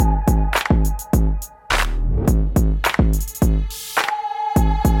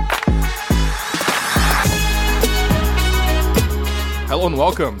Hello and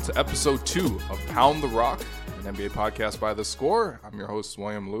welcome to episode 2 of Pound the Rock, an NBA podcast by The Score. I'm your host,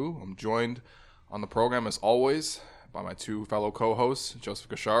 William Liu. I'm joined on the program, as always, by my two fellow co-hosts, Joseph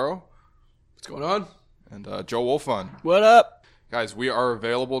Gasharo. What's going on? And Joe Wolfon. What up? Guys, we are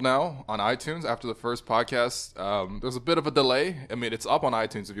available now on iTunes after the first podcast. There's a bit of a delay. I mean, it's up on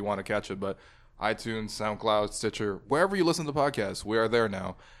iTunes if you want to catch it, but iTunes, SoundCloud, Stitcher, wherever you listen to the podcast, we are there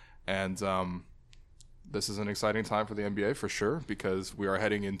now. And this is an exciting time for the NBA for sure, because we are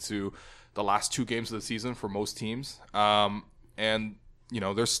heading into the last 2 games of the season for most teams. And, you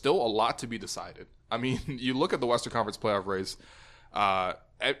know, there's still a lot to be decided. I mean, you look at the Western Conference playoff race,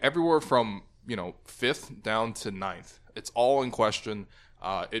 everywhere from, 5th down to 9th. It's all in question.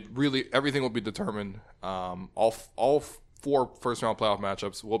 Everything will be determined. All 4 first-round playoff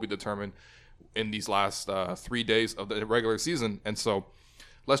matchups will be determined in these last 3 days of the regular season. And so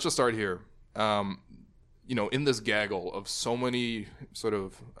let's just start here. In this gaggle of so many sort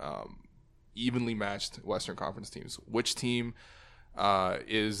of evenly matched Western Conference teams, which team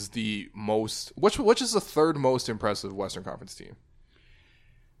is the most? Which is the third most impressive Western Conference team?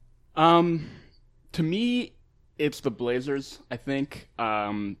 To me, it's the Blazers, I think.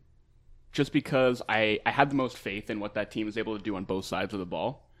 Just because I had the most faith in what that team is able to do on both sides of the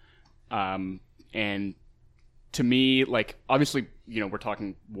ball. And to me, obviously, we're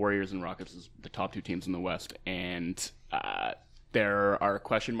talking Warriors and Rockets as the top 2 teams in the West. And there are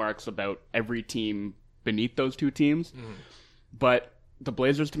question marks about every team beneath those 2 teams. Mm-hmm. But the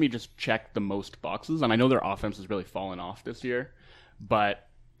Blazers, to me, just check the most boxes. And I know their offense has really fallen off this year. But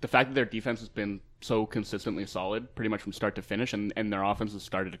the fact that their defense has been so consistently solid pretty much from start to finish, and their offense has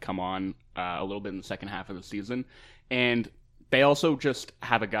started to come on a little bit in the second half of the season. And they also just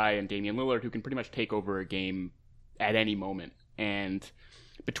have a guy in Damian Lillard who can pretty much take over a game at any moment. And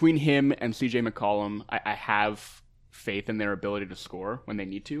between him and CJ McCollum, I have faith in their ability to score when they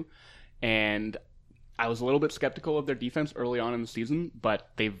need to. And I was a little bit skeptical of their defense early on in the season, but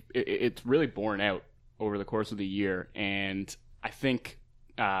it's really borne out over the course of the year. And I think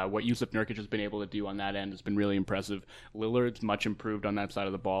what Jusuf Nurkic has been able to do on that end has been really impressive. Lillard's much improved on that side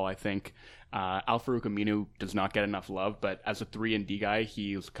of the ball, I think. Al-Farouq Aminu does not get enough love, but as a 3-and-D guy,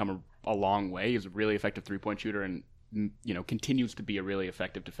 he's come a long way. He's a really effective three-point shooter and, continues to be a really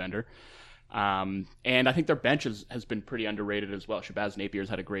effective defender. And I think their bench has been pretty underrated as well. Shabazz Napier's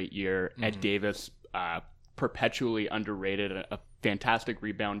had a great year. Mm-hmm. Ed Davis, perpetually underrated, a fantastic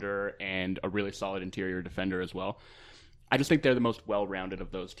rebounder and a really solid interior defender as well. I just think they're the most well-rounded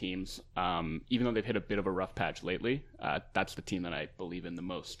of those teams. Even though they've hit a bit of a rough patch lately, that's the team that I believe in the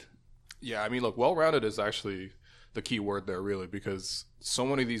most. Yeah, I mean, look, well-rounded is actually the key word there, really, because so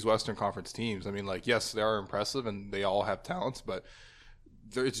many of these Western Conference teams, I mean, yes, they are impressive and they all have talents, but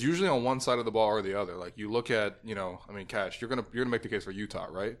it's usually on one side of the ball or the other. Like, you look at, Cash, you're gonna make the case for Utah,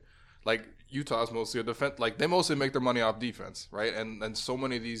 right? Like, Utah's mostly a defense. Like, they mostly make their money off defense, right? And so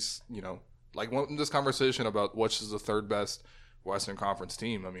many of these, this conversation about which is the third best Western Conference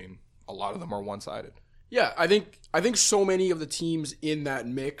team, I mean, a lot of them are one-sided. Yeah, I think so many of the teams in that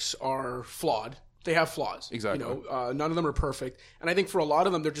mix are flawed. They have flaws. Exactly. None of them are perfect. And I think for a lot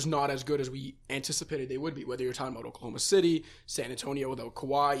of them, they're just not as good as we anticipated they would be. Whether you're talking about Oklahoma City, San Antonio without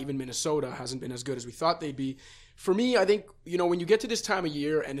Kawhi, even Minnesota hasn't been as good as we thought they'd be. For me, I think, when you get to this time of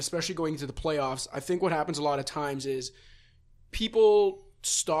year, and especially going into the playoffs, I think what happens a lot of times is people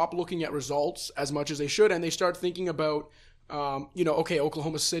stop looking at results as much as they should, and they start thinking about,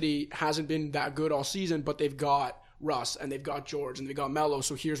 Oklahoma City hasn't been that good all season, but they've got Russ and they've got George and they've got Melo,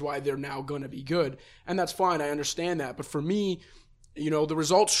 so here's why they're now going to be good. And that's fine, I understand that. But for me, the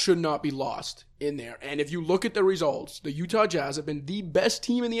results should not be lost in there. And if you look at the results, the Utah Jazz have been the best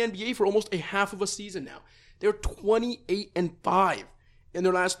team in the NBA for almost a half of a season now. They're 28-5 in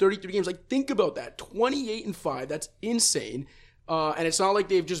their last 33 games. Think about that. 28-5. That's insane. And it's not like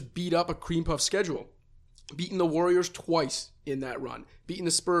they've just beat up a cream puff schedule. Beaten the Warriors twice in that run. Beaten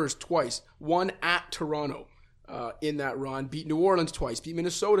the Spurs twice. Won at Toronto in that run. Beat New Orleans twice. Beat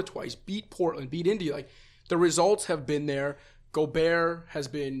Minnesota twice. Beat Portland. Beat Indy. The results have been there. Gobert has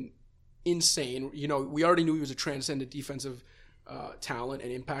been insane. We already knew he was a transcendent defensive talent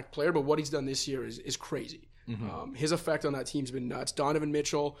and impact player, but what he's done this year is crazy. Mm-hmm. His effect on that team's been nuts. Donovan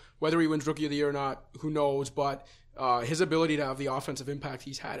Mitchell, whether he wins Rookie of the Year or not, who knows, but his ability to have the offensive impact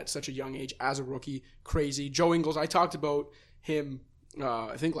he's had at such a young age as a rookie, crazy. Joe Ingles, I talked about him,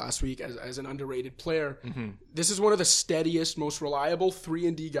 I think last week, as an underrated player. Mm-hmm. This is one of the steadiest, most reliable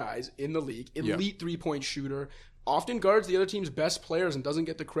 3-and-D guys in the league. Elite 3-point shooter, often guards the other team's best players and doesn't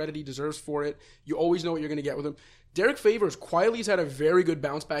get the credit he deserves for it. You always know what you're going to get with him. Derek Favors quietly has had a very good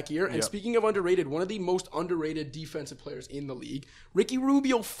bounce back year. And speaking of underrated, one of the most underrated defensive players in the league. Ricky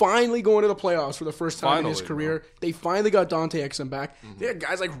Rubio finally going to the playoffs for the first time in his career. Bro. They finally got Dante Exum back. They had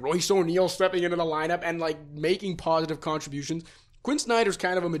guys like Royce O'Neal stepping into the lineup and like making positive contributions. Quinn Snyder's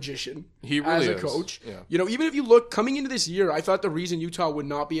kind of a magician as a coach. Yeah. You know, even if you look, coming into this year, I thought the reason Utah would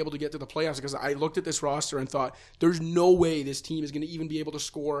not be able to get to the playoffs because I looked at this roster and thought, there's no way this team is going to even be able to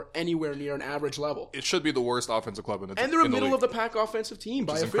score anywhere near an average level. It should be the worst offensive club in the league. And they're a middle-of-the-pack offensive team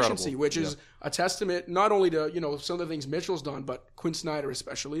by efficiency, which is a testament not only to, you know, some of the things Mitchell's done, but Quinn Snyder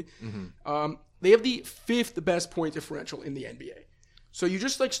especially. They have the 5th best point differential in the NBA. So you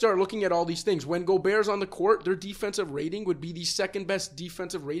just like start looking at all these things. When Gobert's on the court, their defensive rating would be the 2nd best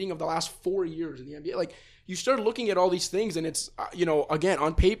defensive rating of the last 4 years in the NBA. Like you start looking at all these things and it's, you know, again,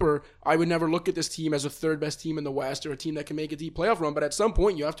 on paper, I would never look at this team as a 3rd best team in the West or a team that can make a deep playoff run. But at some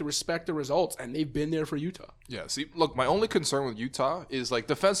point you have to respect the results and they've been there for Utah. Yeah. See, look, my only concern with Utah is like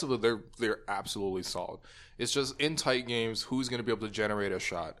defensively, they're absolutely solid. It's just in tight games, who's going to be able to generate a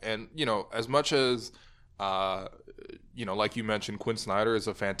shot? And, you know, as much as, you know, like you mentioned, Quinn Snyder is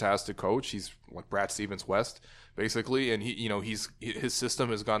a fantastic coach. He's like Brad Stevens West, basically, and he, you know, his system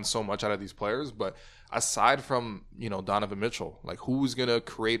has gotten so much out of these players. But aside from, you know, Donovan Mitchell, like who's gonna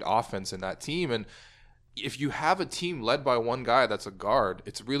create offense in that team? And if you have a team led by one guy that's a guard,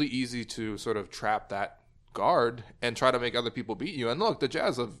 it's really easy to sort of trap that guard and try to make other people beat you. And look, the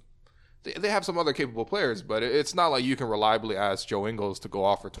Jazz they have some other capable players, but it's not like you can reliably ask Joe Ingles to go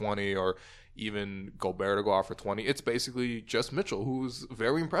off for 20 or even Gobert to go off for 20. It's basically just Mitchell, who's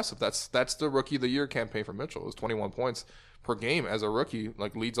very impressive. That's the Rookie of the Year campaign for Mitchell. It's 21 points per game as a rookie,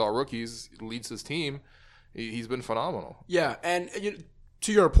 like leads all rookies, leads his team. He's been phenomenal. Yeah, and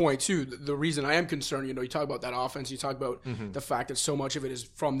to your point, too, the reason I am concerned, you know, you talk about that offense, you talk about the fact that so much of it is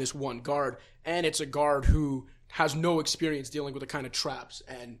from this one guard, and it's a guard who has no experience dealing with the kind of traps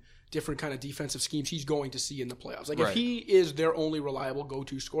and different kind of defensive schemes he's going to see in the playoffs. Like, if he is their only reliable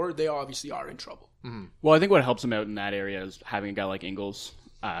go-to scorer, they obviously are in trouble. Well, I think what helps them out in that area is having a guy like Ingles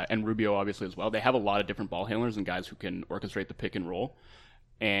and Rubio, obviously, as well. They have a lot of different ball handlers and guys who can orchestrate the pick and roll.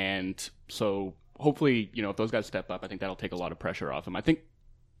 And so, hopefully, you know, if those guys step up, I think that'll take a lot of pressure off them. I think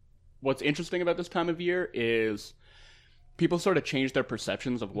what's interesting about this time of year is people sort of change their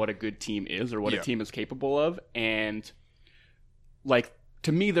perceptions of what a good team is or what a team is capable of. And, like,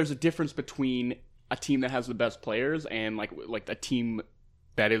 to me, there's a difference between a team that has the best players and like a team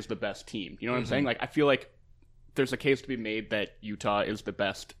that is the best team. You know what I'm saying? Like, I feel like there's a case to be made that Utah is the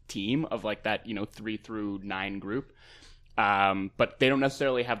best team of like that, you know, 3 through 9 group. But they don't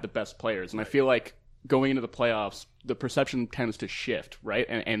necessarily have the best players. And I feel like going into the playoffs, the perception tends to shift, right?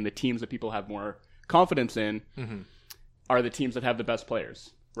 And the teams that people have more confidence in are the teams that have the best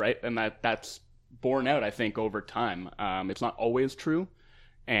players, right? And that's borne out, I think, over time. It's not always true.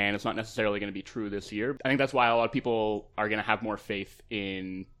 And it's not necessarily going to be true this year. I think that's why a lot of people are going to have more faith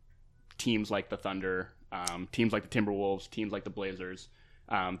in teams like the Thunder, teams like the Timberwolves, teams like the Blazers,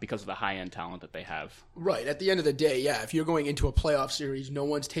 because of the high-end talent that they have. Right. At the end of the day, yeah, if you're going into a playoff series, no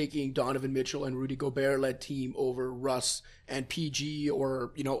one's taking Donovan Mitchell and Rudy Gobert-led team over Russ and PG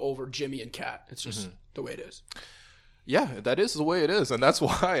or, you know, over Jimmy and Cat. It's just the way it is. Yeah, that is the way it is. And that's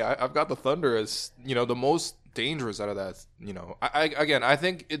why I've got the Thunder as, you know, the most dangerous out of that. You know, I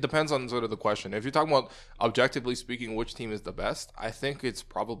think it depends on sort of the question. If you're talking about objectively speaking, which team is the best, I think it's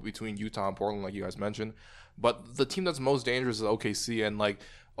probably between Utah and Portland, like you guys mentioned. But the team that's most dangerous is OKC, and like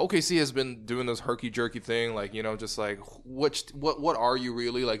OKC has been doing this herky-jerky thing, like, you know, just like what are you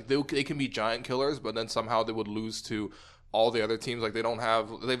really? Like they can be giant killers, but then somehow they would lose to all the other teams. Like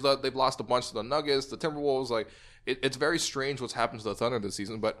they've lost a bunch to the Nuggets, the Timberwolves. Like it's very strange what's happened to the Thunder this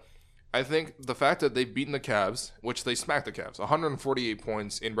season, but I think the fact that they've beaten the Cavs, which they smacked the Cavs, 148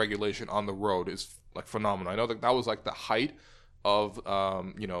 points in regulation on the road is like phenomenal. I know that was like the height of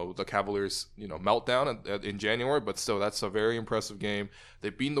you know, the Cavaliers, you know, meltdown in January, but still that's a very impressive game.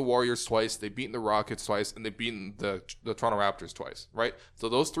 They've beaten the Warriors twice, they've beaten the Rockets twice, and they've beaten the Toronto Raptors twice, right? So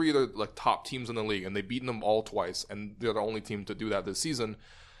those three are like top teams in the league, and they've beaten them all twice, and they're the only team to do that this season.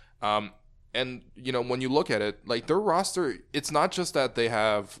 And, you know, when you look at it, like their roster, it's not just that they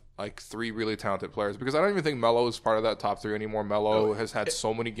have like 3 really talented players, because I don't even think Melo is part of that top 3 anymore. Melo has had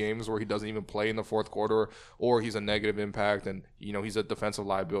so many games where he doesn't even play in the fourth quarter, or he's a negative impact and, you know, he's a defensive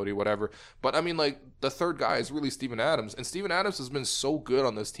liability, whatever. But I mean, like the third guy is really Steven Adams, and Steven Adams has been so good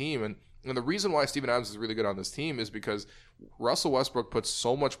on this team. And And the reason why Steven Adams is really good on this team is because Russell Westbrook puts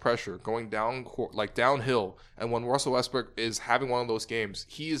so much pressure going downhill. And when Russell Westbrook is having one of those games,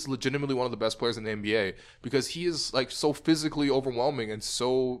 he is legitimately one of the best players in the NBA because he is like so physically overwhelming and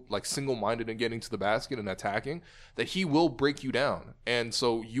so like single-minded in getting to the basket and attacking that he will break you down. And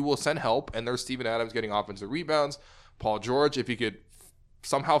so you will send help, and there's Steven Adams getting offensive rebounds. Paul George, if he could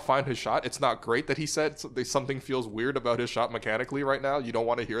somehow find his shot. It's not great that he said something feels weird about his shot mechanically right now. You don't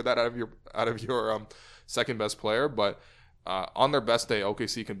want to hear that out of your second best player, but on their best day,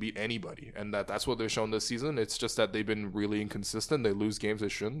 OKC can beat anybody, and that's what they've shown this season. It's just that they've been really inconsistent. They lose games they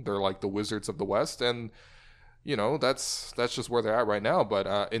shouldn't. They're like the Wizards of the West, and that's just where they're at right now.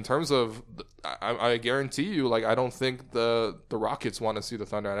 But in terms of, I guarantee you, like I don't think the Rockets want to see the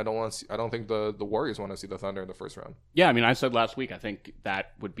Thunder, and I don't think the Warriors want to see the Thunder in the first round. Yeah, I mean, I said last week I think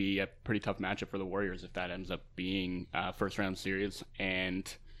that would be a pretty tough matchup for the Warriors if that ends up being a first round series.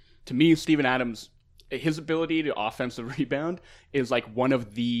 And to me, Steven Adams, his ability to offensive rebound is like one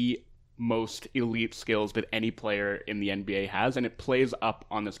of the most elite skills that any player in the NBA has, and it plays up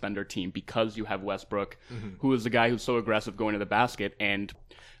on this Thunder team because you have Westbrook, who is the guy who's so aggressive going to the basket, and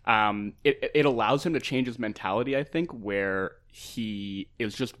it allows him to change his mentality, I think, where he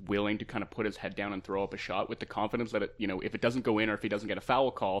is just willing to kind of put his head down and throw up a shot with the confidence that if it doesn't go in or if he doesn't get a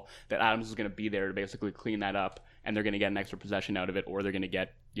foul call, that Adams is going to be there to basically clean that up, and they're going to get an extra possession out of it, or they're going to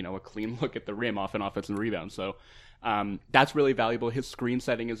get a clean look at the rim off an offensive rebound. So that's really valuable. His screen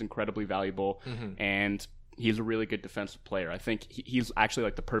setting is incredibly valuable, and he's a really good defensive player. I think he's actually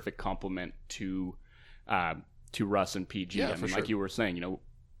like the perfect complement to Russ and PG. Yeah, I mean, for like sure. you were saying,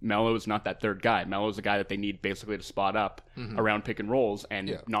 Melo is not that third guy. Melo is a guy that they need basically to spot up around pick and rolls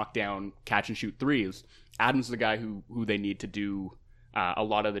and knock down catch and shoot threes. Adams is the guy who they need to do a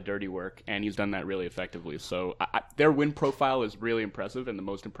lot of the dirty work, and he's done that really effectively. So their win profile is really impressive, and the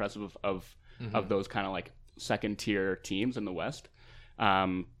most impressive of those kind of like second tier teams in the West.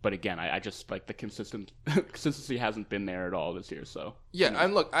 But again, I just like the consistency hasn't been there at all this year. So yeah,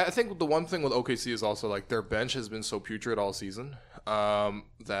 and look, I think the one thing with OKC is also like their bench has been so putrid all season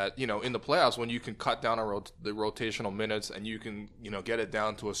that in the playoffs when you can cut down the rotational minutes and you can get it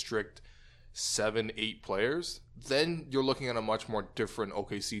down to a strict 7-8 players, then you're looking at a much more different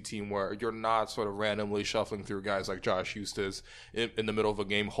OKC team where you're not sort of randomly shuffling through guys like Josh Eustace in the middle of a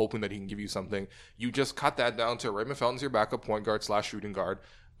game hoping that he can give you something. You just cut that down to Raymond Felton's your backup point guard / shooting guard.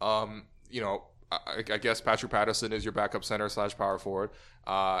 I guess Patrick Patterson is your backup center / power forward.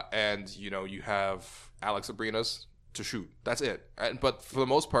 And you have Alex Abrinas to shoot. That's it. But for the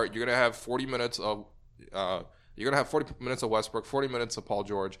most part, you're going to have 40 minutes of Westbrook, 40 minutes of Paul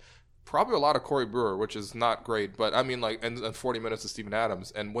George, probably a lot of Corey Brewer, which is not great, but I mean, like, and 40 minutes of Steven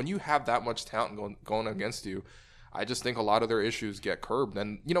Adams. And when you have that much talent going against you, I just think a lot of their issues get curbed.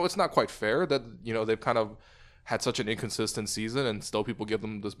 And, it's not quite fair that, they've kind of had such an inconsistent season and still people give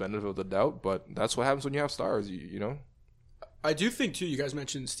them this benefit of the doubt. But that's what happens when you have stars, I do think, too, you guys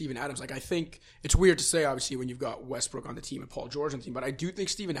mentioned Steven Adams. Like, I think it's weird to say, obviously, when you've got Westbrook on the team and Paul George on the team, but I do think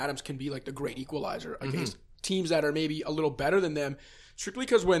Steven Adams can be, like, the great equalizer against teams that are maybe a little better than them, strictly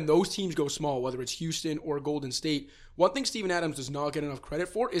because when those teams go small, whether it's Houston or Golden State, one thing Steven Adams does not get enough credit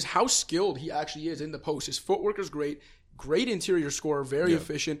for is how skilled he actually is in the post. His footwork is great interior scorer, very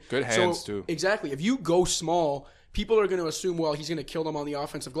efficient. Good hands, too. Exactly. If you go small, people are going to assume, well, he's going to kill them on the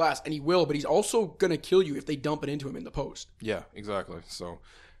offensive glass, and he will, but he's also going to kill you if they dump it into him in the post. Yeah, exactly. So,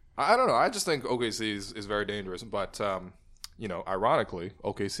 I don't know. I just think OKC is very dangerous, but, ironically,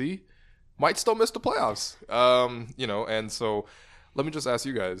 OKC might still miss the playoffs. And so let me just ask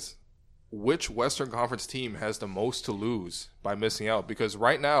you guys, which Western Conference team has the most to lose by missing out? Because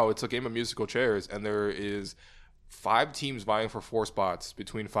right now it's a game of musical chairs, and there is 5 teams vying for 4 spots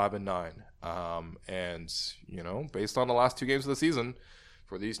between 5 and 9. And based on the last 2 games of the season,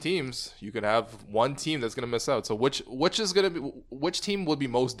 for these teams, you could have one team that's going to miss out. So which team would be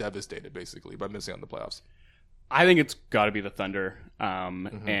most devastated basically by missing out on the playoffs? I think it's got to be the Thunder.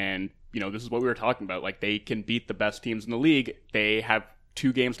 And this is what we were talking about. Like, they can beat the best teams in the league. They have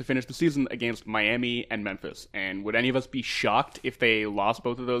 2 games to finish the season against Miami and Memphis. And would any of us be shocked if they lost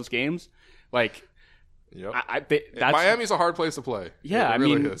both of those games? Like, yep. That's, Miami's a hard place to play. Yeah, it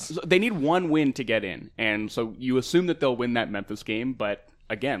really is. They need one win to get in. And so you assume that they'll win that Memphis game. But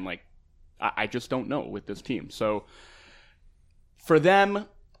again, like, I just don't know with this team. So for them,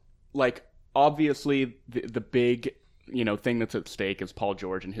 like, obviously the big thing that's at stake is Paul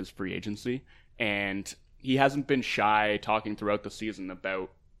George and his free agency, and he hasn't been shy talking throughout the season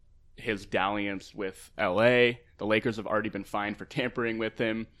about his dalliance with LA, The Lakers have already been fined for tampering with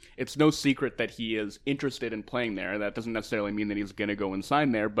him. It's no secret that he is interested in playing there. That doesn't necessarily mean that he's going to go and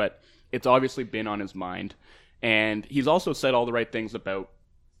sign there, but it's obviously been on his mind. And he's also said all the right things about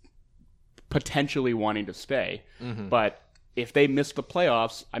potentially wanting to stay. But if they miss the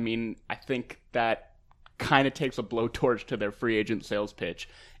playoffs, I mean, I think that kind of takes a blowtorch to their free agent sales pitch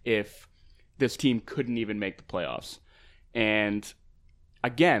if this team couldn't even make the playoffs. And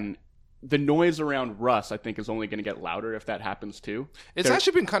again, the noise around Russ, I think, is only going to get louder if that happens too. It's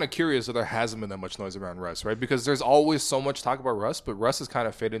actually been kind of curious that there hasn't been that much noise around Russ, right? Because there's always so much talk about Russ, but Russ has kind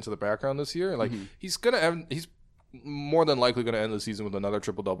of faded into the background this year. Like he's more than likely going to end the season with another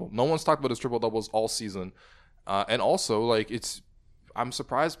triple-double. No one's talked about his triple-doubles all season. And also, like, I'm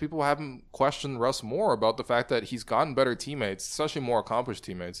surprised people haven't questioned Russ more about the fact that he's gotten better teammates, especially more accomplished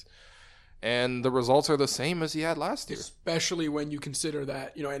teammates. And the results are the same as he had last year. Especially when you consider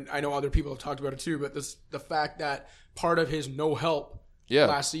that, and I know other people have talked about it too, but the fact that part of his no help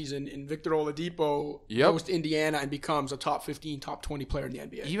last season in Victor Oladipo goes to Indiana and becomes a top 15, top 20 player in the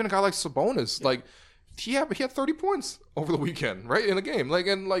NBA. Even a guy like Sabonis, like he had 30 points over the weekend, right, in a game.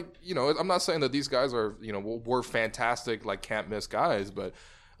 I'm not saying that these guys are, were fantastic, like can't miss guys, but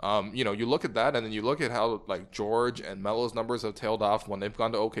you look at that and then you look at how like George and Melo's numbers have tailed off when they've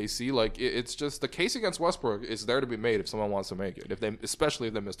gone to OKC. Like it's just the case against Westbrook is there to be made if someone wants to make it, especially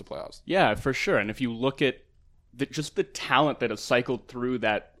if they miss the playoffs. Yeah, for sure. And if you look at just the talent that has cycled through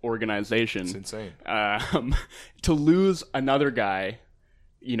that organization, it's insane. To lose another guy,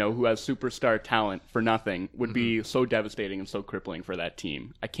 who has superstar talent for nothing would be so devastating and so crippling for that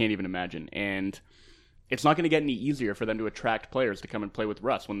team. I can't even imagine. And it's not going to get any easier for them to attract players to come and play with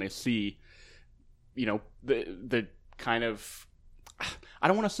Russ when they see, the kind of, I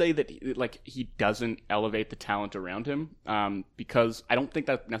don't want to say that like he doesn't elevate the talent around him, because I don't think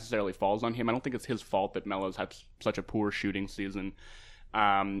that necessarily falls on him. I don't think it's his fault that Melo's had such a poor shooting season.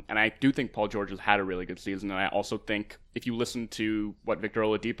 And I do think Paul George has had a really good season. And I also think if you listen to what Victor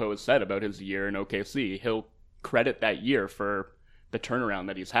Oladipo has said about his year in OKC, he'll credit that year for the turnaround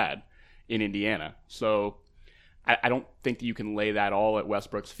that he's had in Indiana. So I don't think that you can lay that all at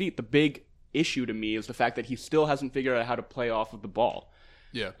Westbrook's feet. The big issue to me is the fact that he still hasn't figured out how to play off of the ball.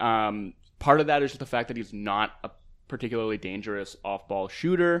 Yeah. Part of that is just the fact that he's not a particularly dangerous off-ball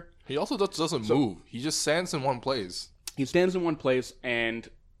shooter. He also doesn't move. He just stands in one place. He stands in one place, and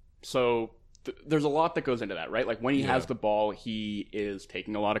so there's a lot that goes into that, right? Like when he has the ball, he is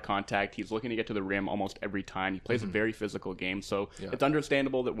taking a lot of contact. He's looking to get to the rim almost every time. He plays a very physical game, so it's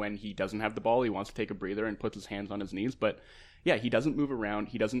understandable that when he doesn't have the ball, he wants to take a breather and puts his hands on his knees. But yeah, he doesn't move around.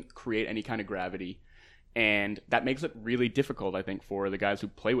 He doesn't create any kind of gravity, and that makes it really difficult, I think, for the guys who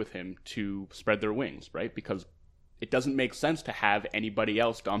play with him to spread their wings, right? Because it doesn't make sense to have anybody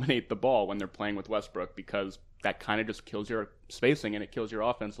else dominate the ball when they're playing with Westbrook, because that kind of just kills your spacing and it kills your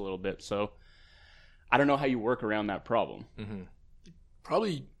offense a little bit. So I don't know how you work around that problem.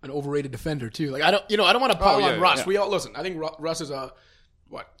 Probably an overrated defender too. Like I don't want to pile on Russ. We all listen. I think Russ is a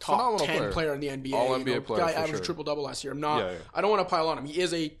top phenomenal 10 player in the NBA. All NBA player. Guy averaged triple-double last year. I don't want to pile on him. He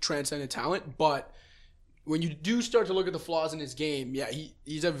is a transcendent talent, but when you do start to look at the flaws in his game,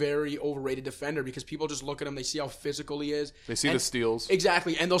 he's a very overrated defender because people just look at him, they see how physical he is. They see the steals.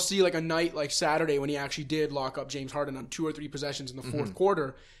 Exactly. And they'll see like a night like Saturday when he actually did lock up James Harden on 2 or 3 possessions in the fourth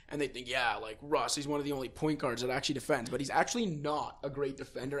quarter, and they think, like Russ, he's one of the only point guards that actually defends. But he's actually not a great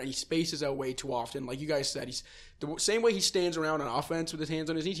defender, and he spaces out way too often. Like you guys said, he's the same way he stands around on offense with his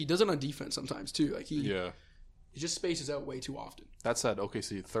hands on his knees, he does it on defense sometimes too. Like he just spaces out way too often. That said,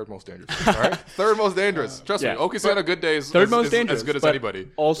 OKC, third most dangerous. All right? Third most dangerous. Trust me, OKC on a good day is third most dangerous, as good as anybody.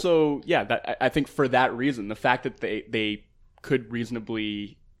 Also, I think for that reason, the fact that they could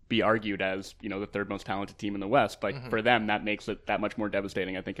reasonably be argued as, the third most talented team in the West, like for them, that makes it that much more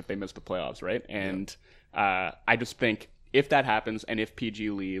devastating, I think, if they miss the playoffs, right? And I just think if that happens, and if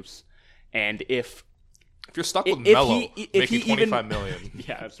PG leaves, and if you're stuck with Melo making $25 million.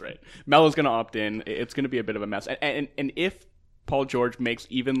 Yeah, that's right. Melo's going to opt in. It's going to be a bit of a mess. And if Paul George makes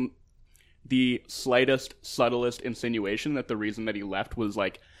even the slightest, subtlest insinuation that the reason that he left was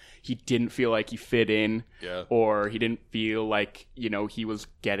like he didn't feel like he fit in, or he didn't feel like, he was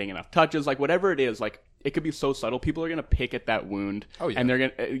getting enough touches, like whatever it is, like it could be so subtle. People are going to pick at that wound, and they're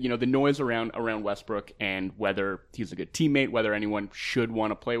going to, the noise around Westbrook and whether he's a good teammate, whether anyone should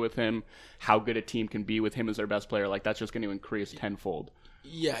want to play with him, how good a team can be with him as their best player, like that's just going to increase tenfold.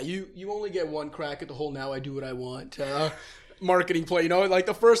 Yeah, you only get one crack at the whole "now I do what I want" marketing play. Like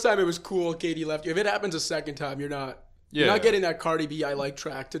the first time it was cool, Katie left you. If it happens a second time, you're not getting that Cardi B "I Like"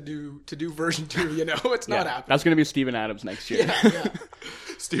 track to do version 2. It's not happening. That's going to be Steven Adams next year. Yeah.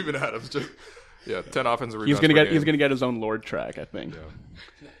 Steven Adams just. Yeah, 10 offensive rebounds. He's gonna get his own Lord track, I think. Yeah.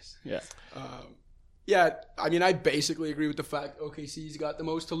 Nice. Yeah. Yeah, I mean, I basically agree with the fact OKC's got the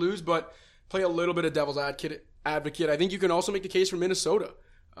most to lose, but play a little bit of devil's advocate. I think you can also make the case for Minnesota.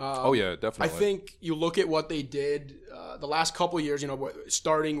 Oh, yeah, definitely. I think you look at what they did the last couple of years,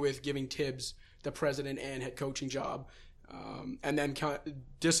 starting with giving Tibbs the president and head coaching job, and then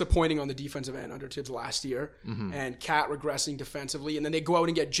disappointing on the defensive end under Tibbs last year, and Cat regressing defensively, and then they go out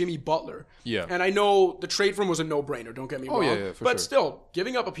and get Jimmy Butler. Yeah. And I know the trade for him was a no-brainer, don't get me wrong. Yeah, for but sure. Still,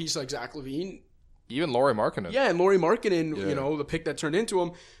 giving up a piece like Zach LaVine, Even Lauri Markkanen. yeah, and Lauri Markkanen, the pick that turned into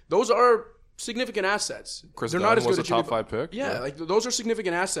him, those are significant assets. Chris They're Dunn not as was good a as Jimmy top 5 pick. Yeah, like those are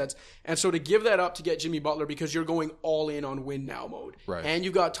significant assets. And so to give that up to get Jimmy Butler because you're going all in on win now mode. Right. And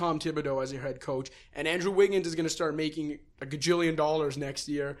you've got Tom Thibodeau as your head coach. And Andrew Wiggins is going to start making a gajillion dollars next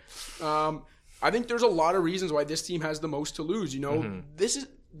year. I think there's a lot of reasons why this team has the most to lose.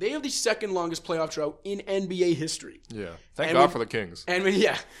 They have the second longest playoff drought in NBA history. Yeah. Thank And God we- for the Kings. And I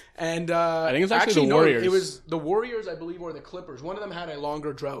think it's actually the Warriors. It was the Warriors, I believe, or the Clippers. One of them had a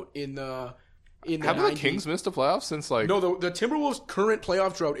longer drought in the Haven't the 90s. Kings missed the playoffs since like... No, the Timberwolves' current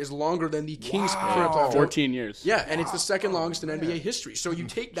playoff drought is longer than the Kings' current playoff drought. 14 years. Yeah, and it's the second longest in NBA history. So you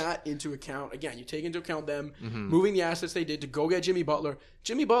take that into account. Again, you take into account them moving the assets they did to go get Jimmy Butler.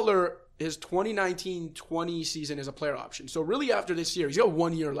 Jimmy Butler, his 2019-20 season is a player option. So really after this year, he's got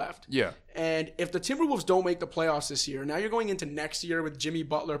 1 year left. Yeah. And if the Timberwolves don't make the playoffs this year, now you're going into next year with Jimmy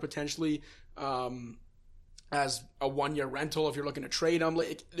Butler potentially as a 1 year rental if you're looking to trade him.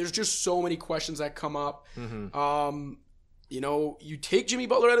 There's just so many questions that come up. You take Jimmy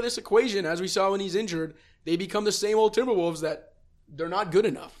Butler out of this equation, as we saw when he's injured, they become the same old Timberwolves that they're not good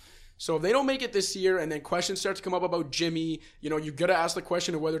enough. So if they don't make it this year and then questions start to come up about Jimmy, you got to ask the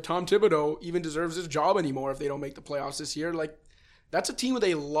question of whether Tom Thibodeau even deserves his job anymore if they don't make the playoffs this year. That's a team with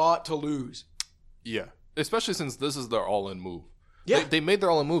a lot to lose. Yeah. Especially since this is their all-in move. Yeah. They made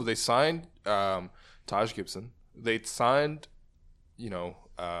their all-in move. They signed Taj Gibson. They signed,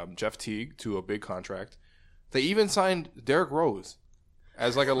 Jeff Teague to a big contract. They even signed Derrick Rose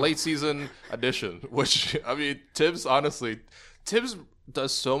as like a late season addition, which, I mean, Tibbs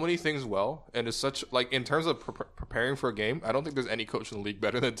does so many things well and is such, like, in terms of preparing for a game, I don't think there's any coach in the league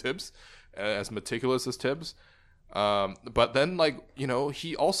better than Tibbs, as meticulous as Tibbs. But then,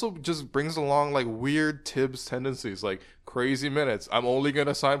 he also just brings along, like, weird Tibbs tendencies, like crazy minutes. I'm only going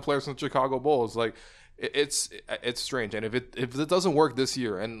to sign players from the Chicago Bulls. Like, it's strange. And if it doesn't work this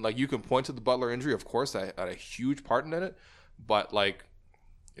year, and, like, you can point to the Butler injury, of course, that had a huge part in it. But, like,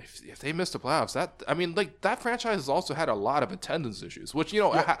 if they miss the playoffs, that franchise has also had a lot of attendance issues, which,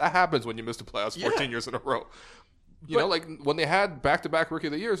 that happens when you miss the playoffs 14 years in a row. When they had back-to-back Rookie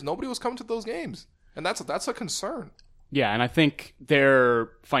of the Years, nobody was coming to those games. And that's a concern. Yeah, and I think their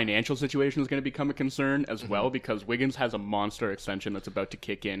financial situation is going to become a concern as well because Wiggins has a monster extension that's about to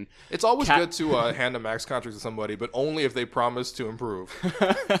kick in. It's always good to hand a max contract to somebody, but only if they promise to improve.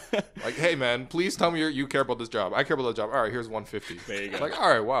 Like, hey, man, please tell me you care about this job. I care about that job. All right, here's $150. There you go. Like, all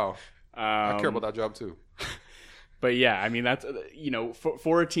right, wow. I care about that job too. But yeah, I mean, that's,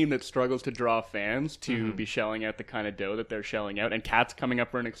 for a team that struggles to draw fans to be shelling out the kind of dough that they're shelling out, and Cat's coming up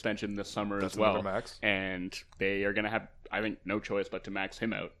for an extension this summer as well. Max. And they are going to have, I think, no choice but to max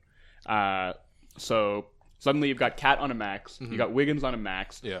him out. So suddenly you've got Cat on a max, you got Wiggins on a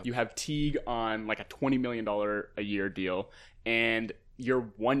max, you have Teague on like a $20 million a year deal, and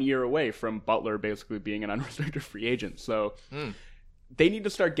you're 1 year away from Butler basically being an unrestricted free agent. So they need to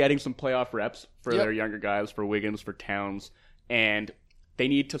start getting some playoff reps for their younger guys, for Wiggins, for Towns, and they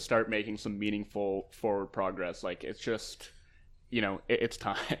need to start making some meaningful forward progress. Like, it's just, it's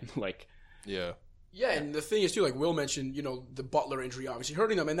time. Yeah. Yeah, and the thing is, too, like Will mentioned, the Butler injury obviously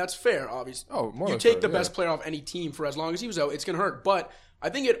hurting them, and that's fair, obviously. Oh, more you than take fair, the best player off any team for as long as he was out, it's going to hurt. But I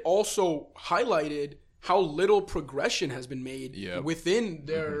think it also highlighted how little progression has been made within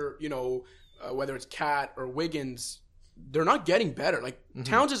their, whether it's Cat or Wiggins. They're not getting better. Like,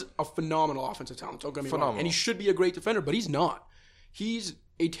 Towns is a phenomenal offensive talent, don't get me wrong. And he should be a great defender, but he's not. He's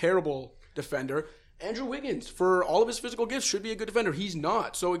a terrible defender. Andrew Wiggins, for all of his physical gifts, should be a good defender. He's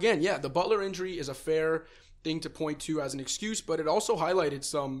not. So, again, the Butler injury is a fair thing to point to as an excuse, but it also highlighted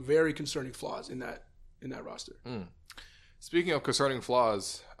some very concerning flaws in that roster. Speaking of concerning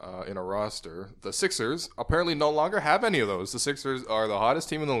flaws in a roster, the Sixers apparently no longer have any of those. The Sixers are the hottest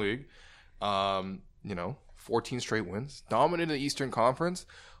team in the league. 14 straight wins, dominated the Eastern Conference.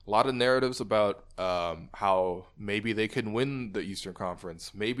 A lot of narratives about how maybe they can win the Eastern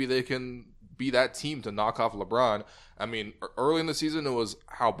Conference. Maybe they can be that team to knock off LeBron. I mean, early in the season, it was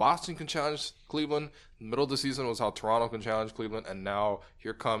how Boston can challenge Cleveland. Middle of the season was how Toronto can challenge Cleveland. And now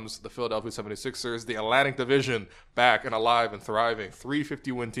here comes the Philadelphia 76ers, the Atlantic Division, back and alive and thriving. 3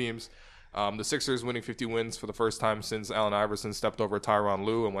 50-win teams. The Sixers winning 50 wins for the first time since Allen Iverson stepped over Tyronn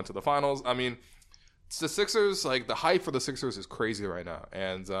Lue and went to the finals. I mean, it's the Sixers, like, the hype for the Sixers is crazy right now.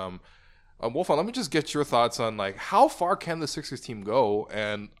 And Wolfon, let me just get your thoughts on, like, how far can the Sixers team go?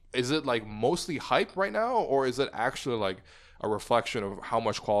 And is it, like, mostly hype right now, or is it actually, like, a reflection of how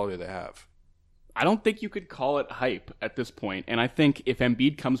much quality they have? I don't think you could call it hype at this point. And I think if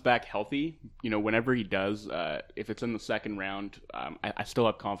Embiid comes back healthy, whenever he does, if it's in the second round, I still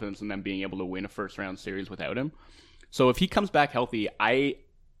have confidence in them being able to win a first-round series without him. So if he comes back healthy, I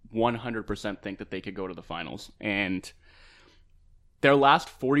 100% think that they could go to the finals. And their last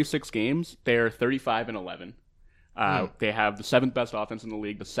 46 games, they're 35-11. They have the 7th best offense in the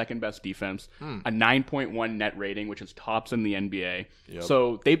league, the 2nd best defense, a 9.1 net rating, which is tops in the NBA. Yep.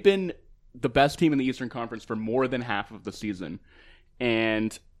 So they've been the best team in the Eastern Conference for more than half of the season.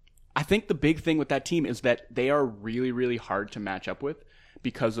 And I think the big thing with that team is that they are really, really hard to match up with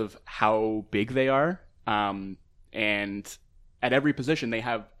because of how big they are. And at every position, they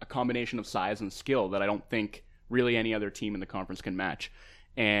have a combination of size and skill that I don't think really any other team in the conference can match.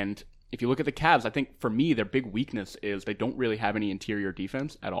 And if you look at the Cavs, I think for me, their big weakness is they don't really have any interior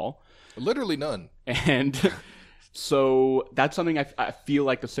defense at all. Literally none. And so that's something I feel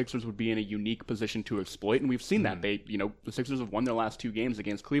like the Sixers would be in a unique position to exploit. And we've seen that. The Sixers have won their last 2 games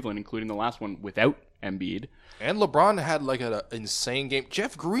against Cleveland, including the last one without Embiid. And LeBron had like an insane game.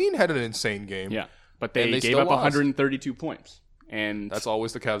 Jeff Green had an insane game. Yeah, but they gave up 132 points. And that's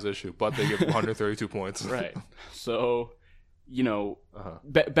always the Cavs' issue, but they give 132 points. Right. So,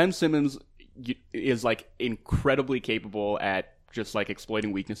 Ben Simmons is like incredibly capable at just like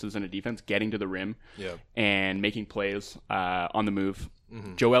exploiting weaknesses in a defense, getting to the rim, and making plays on the move.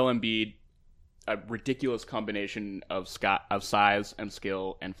 Mm-hmm. Joel Embiid, a ridiculous combination of size and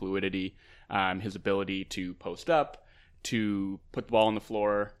skill and fluidity. His ability to post up, to put the ball on the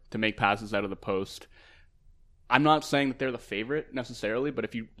floor, to make passes out of the post. I'm not saying that they're the favorite necessarily, but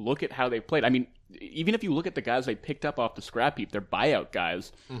if you look at how they played, I mean, even if you look at the guys they picked up off the scrap heap, they're buyout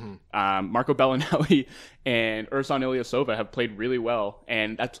guys. Mm-hmm. Marco Bellinelli and Ersan Ilyasova have played really well,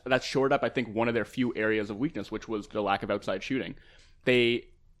 and that's shored up, I think, one of their few areas of weakness, which was the lack of outside shooting. They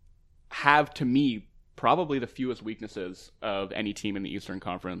have, to me, probably the fewest weaknesses of any team in the Eastern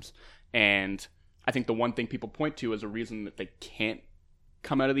Conference, and I think the one thing people point to as a reason that they can't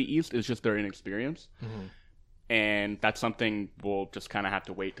come out of the East is just their inexperience. Mm-hmm. And that's something we'll just kind of have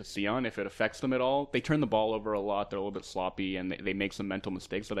to wait to see on if it affects them at all. They turn the ball over a lot. They're a little bit sloppy, and they make some mental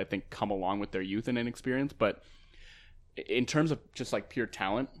mistakes that I think come along with their youth and inexperience. But in terms of just like pure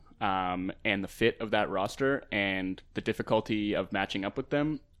talent and the fit of that roster and the difficulty of matching up with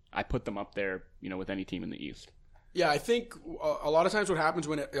them, I put them up there, with any team in the East. Yeah, I think a lot of times what happens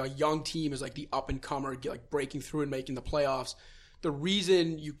when a young team is like the up-and-comer, like breaking through and making the playoffs, the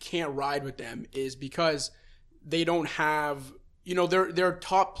reason you can't ride with them is because they don't have, their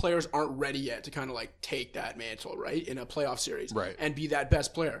top players aren't ready yet to kind of like take that mantle, right, in a playoff series, right, and be that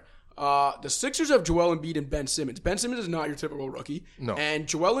best player. The Sixers have Joel Embiid and Ben Simmons. Ben Simmons is not your typical rookie. No. And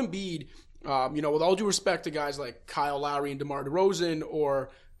Joel Embiid, with all due respect to guys like Kyle Lowry and DeMar DeRozan or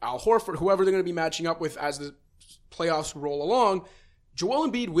Al Horford, whoever they're going to be matching up with as the playoffs roll along, Joel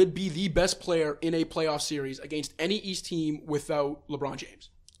Embiid would be the best player in a playoff series against any East team without LeBron James.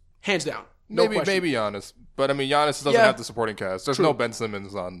 Hands down. No maybe Giannis. But, I mean, Giannis doesn't have the supporting cast. There's no Ben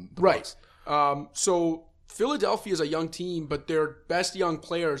Simmons on the Bucks. So Philadelphia is a young team, but their best young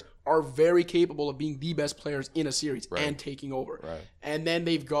players are very capable of being the best players in a series and taking over. Right. And then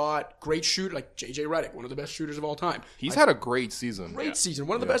they've got great shooters like JJ Redick, one of the best shooters of all time. He's had a great season. Season.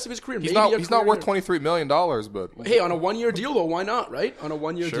 One of the best of his career. He's not worth $23 million, but... Hey, on a one-year deal, though, why not, right? On a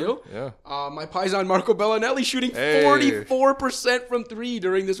one-year deal? Yeah. My Paisan Marco Bellinelli shooting 44% from 3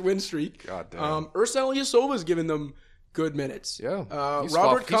 during this win streak. God damn. Ersan Ilyasova's giving them good minutes. Yeah.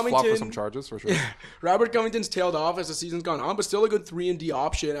 Robert Covington, flopped for some charges, for sure. Robert Covington's tailed off as the season's gone on, but still a good 3-and-D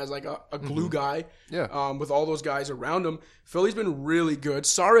option as like a glue guy. Yeah. With all those guys around him. Philly's been really good.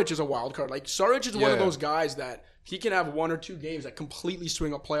 Saric is a wild card. Like, Saric is one of those guys that he can have 1 or 2 games that completely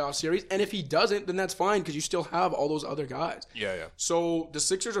swing a playoff series. And if he doesn't, then that's fine because you still have all those other guys. Yeah. So the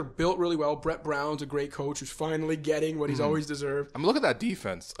Sixers are built really well. Brett Brown's a great coach who's finally getting what he's always deserved. I mean, look at that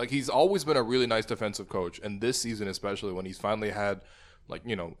defense. Like, he's always been a really nice defensive coach. And this season, especially when he's finally had, like,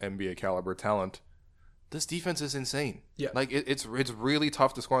 NBA caliber talent this defense is insane. Yeah. Like, it's really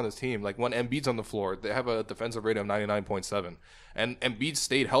tough to score on this team. Like, when Embiid's on the floor, they have a defensive rating of 99.7. And Embiid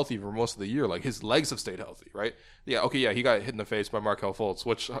stayed healthy for most of the year. Like, his legs have stayed healthy, right? Yeah, okay, yeah, he got hit in the face by Markelle Fultz,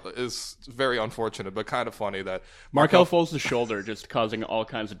 which is very unfortunate, but kind of funny that... Markelle Fultz's shoulder just causing all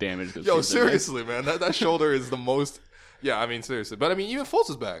kinds of damage this season. Seriously, man. That shoulder is the most... Yeah, I mean, seriously. But, I mean, even Fultz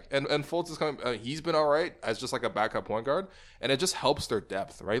is back. And Fultz is coming... he's been all right as just, like, a backup point guard. And it just helps their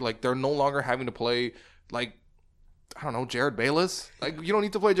depth, right? Like, they're no longer having to play, like, I don't know, Jared Bayless. Like, you don't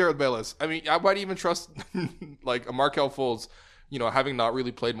need to play Jared Bayless. I mean, I might even trust, like, a Markelle Fultz, having not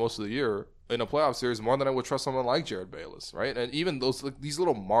really played most of the year in a playoff series more than I would trust someone like Jared Bayless, right? And even those, like, these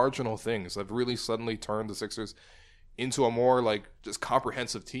little marginal things have really suddenly turned the Sixers into a more, like, just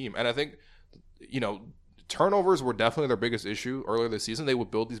comprehensive team. And I think, turnovers were definitely their biggest issue earlier this season. They would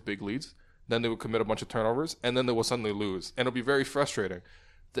build these big leads, then they would commit a bunch of turnovers, and then they would suddenly lose. And it'll be very frustrating.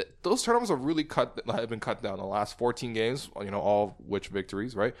 Those turnovers have been cut down the last 14 games, all of which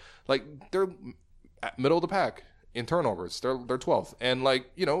victories, right? Like, they're at middle of the pack in turnovers. They're 12th. And,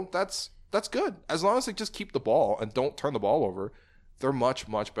 like, that's good. As long as they just keep the ball and don't turn the ball over, they're much,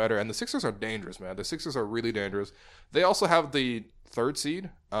 much better. And the Sixers are dangerous, man. The Sixers are really dangerous. They also have the 3rd seed,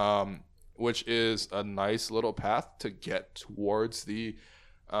 which is a nice little path to get towards the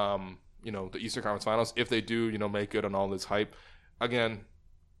Eastern Conference Finals if they do, make good on all this hype. Again,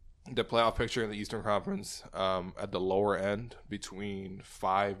 the playoff picture in the Eastern Conference at the lower end between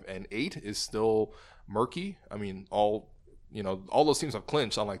 5 and 8 is still murky. I mean, all those teams have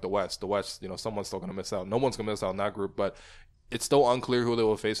clinched, unlike the West. The West, someone's still going to miss out. No one's going to miss out in that group, but it's still unclear who they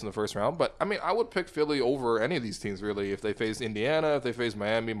will face in the first round. But, I mean, I would pick Philly over any of these teams, really. If they face Indiana, if they face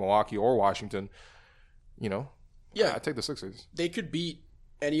Miami, Milwaukee, or Washington, Yeah, I take the Sixers. They could beat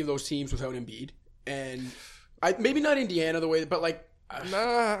any of those teams without Embiid. And maybe not Indiana the way, but, like...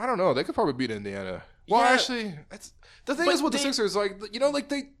 Nah, I don't know. They could probably beat Indiana. Well, yeah, actually, the thing is with the Sixers, like,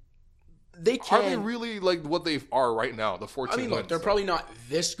 they can. Are they really, like, what they are right now, the 14 wins? Look, they're probably not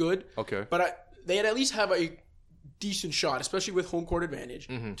this good. Okay. But they'd at least have a decent shot, especially with home court advantage,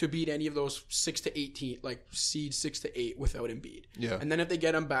 to beat any of those 6 to 18, like seed 6 to 8 without Embiid. Yeah. And then if they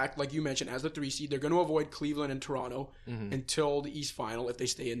get them back, like you mentioned, as the 3 seed, they're going to avoid Cleveland and Toronto until the East Final if they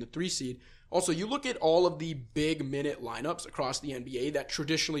stay in the 3 seed. Also, you look at all of the big minute lineups across the NBA that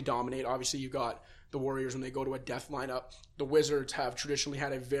traditionally dominate. Obviously, you got the Warriors when they go to a death lineup. The Wizards have traditionally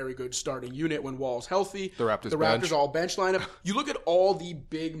had a very good starting unit when Wall's healthy. The Raptors all bench lineup. You look at all the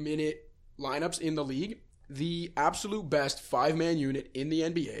big minute lineups in the league. The absolute best 5-man unit in the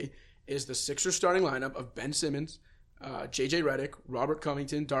NBA is the Sixers starting lineup of Ben Simmons, JJ Redick, Robert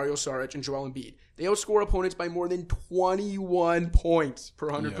Covington, Dario Saric, and Joel Embiid. They outscore opponents by more than 21 points per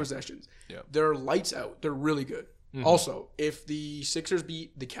 100 possessions. Yeah. They're lights out. They're really good. Also, if the Sixers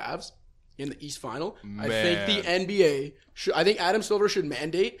beat the Cavs in the East Final, I think the NBA I think Adam Silver should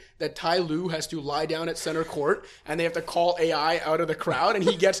mandate that Ty Lue has to lie down at center court and they have to call AI out of the crowd and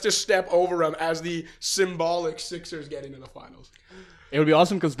he gets to step over him as the symbolic Sixers get into the finals. It would be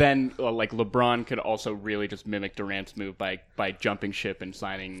awesome because then, like, LeBron could also really just mimic Durant's move by jumping ship and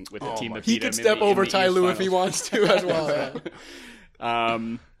signing with a team that beat him. He could step over Ty Lue if he wants to as well.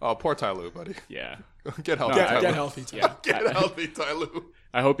 Oh, poor Ty Lue, buddy. Yeah. Get healthy, Ty Lue. Get healthy, Ty. Yeah. Get healthy, Ty Lue.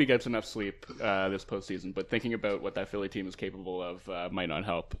 I hope he gets enough sleep this postseason, but thinking about what that Philly team is capable of might not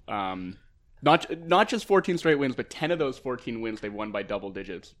help. Not just 14 straight wins, but 10 of those 14 wins they won by double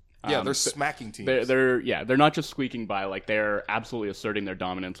digits. Yeah, they're smacking teams. They're not just squeaking by. Like, they're absolutely asserting their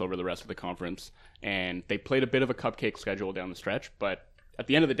dominance over the rest of the conference. And they played a bit of a cupcake schedule down the stretch, but at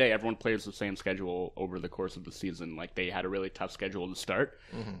the end of the day, everyone plays the same schedule over the course of the season. Like, they had a really tough schedule to start,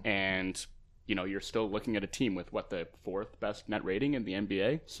 and you're still looking at a team with the 4th best net rating in the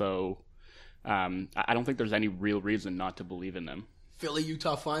NBA. So I don't think there's any real reason not to believe in them. Philly,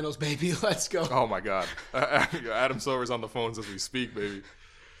 Utah finals, baby. Let's go. Oh my God, Adam Silver's on the phones as we speak, baby.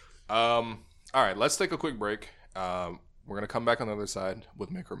 All right, let's take a quick break. We're going to come back on the other side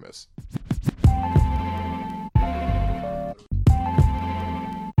with Make or Miss.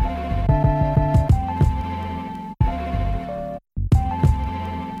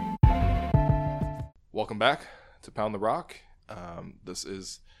 Welcome back to Pound the Rock. This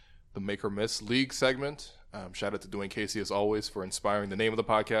is the Make or Miss League segment. Shout out to Dwayne Casey, as always, for inspiring the name of the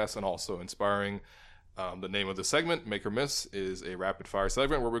podcast and also inspiring the name of the segment. Make or Miss is a rapid-fire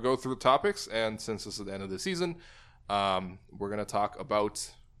segment where we go through topics, and since this is the end of the season, we're going to talk about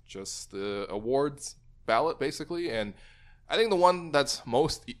just the awards ballot, basically. And I think the one that's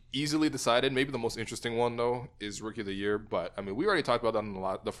most easily decided, maybe the most interesting one, though, is Rookie of the Year. But, I mean, we already talked about that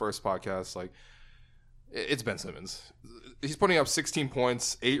in the first podcast. Like, It's Ben Simmons. He's putting up 16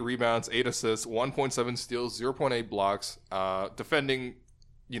 points, 8 rebounds, 8 assists, 1.7 steals, 0.8 blocks, defending,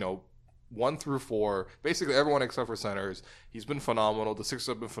 1 through 4, basically everyone except for centers. He's been phenomenal. The Sixers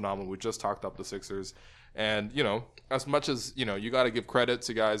have been phenomenal. We just talked up the Sixers. And, as much as, you got to give credit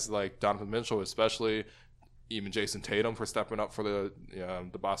to guys like Donovan Mitchell, especially even Jason Tatum for stepping up for the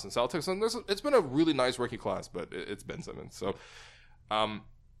Boston Celtics. And it's been a really nice rookie class, but it's Ben Simmons. So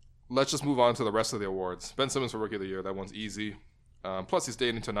let's just move on to the rest of the awards. Ben Simmons for Rookie of the Year. That one's easy. Plus, he's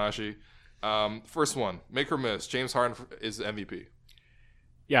dating Tanashi. First one, make or miss. James Harden is MVP.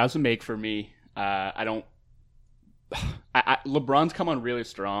 Yeah, it's a make for me. LeBron's come on really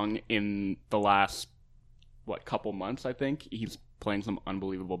strong in the last, couple months, I think. He's playing some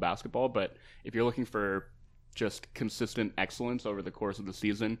unbelievable basketball. But if you're looking for just consistent excellence over the course of the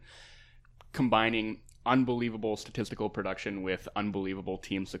season, combining unbelievable statistical production with unbelievable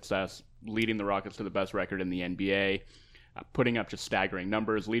team success, leading the Rockets to the best record in the NBA, putting up just staggering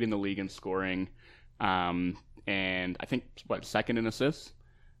numbers, leading the league in scoring, and I think, second in assists.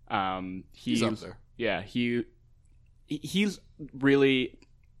 He's up there. Yeah, he's really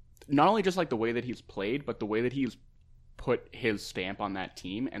not only just the way that he's played, but the way that he's put his stamp on that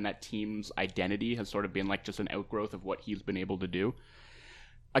team, and that team's identity has sort of been just an outgrowth of what he's been able to do.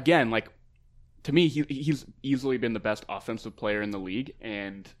 Again, to me, he's easily been the best offensive player in the league,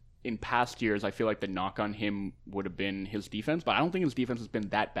 and in past years, I feel like the knock on him would have been his defense, but I don't think his defense has been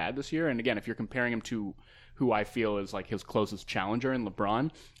that bad this year. And again, if you're comparing him to who I feel is his closest challenger in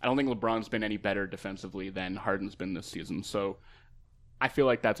LeBron, I don't think LeBron's been any better defensively than Harden's been this season. So I feel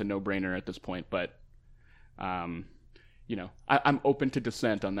like that's a no-brainer at this point, but I'm open to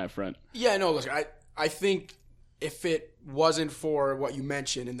dissent on that front. Yeah, no, listen, I think if it wasn't for what you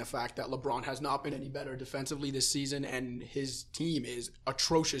mentioned and the fact that LeBron has not been any better defensively this season and his team is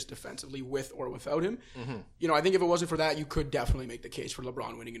atrocious defensively with or without him, I think if it wasn't for that, you could definitely make the case for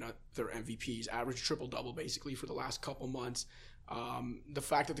LeBron winning another MVP. He's averaged triple-double basically for the last couple months. The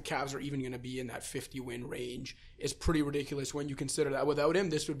fact that the Cavs are even going to be in that 50-win range is pretty ridiculous when you consider that without him,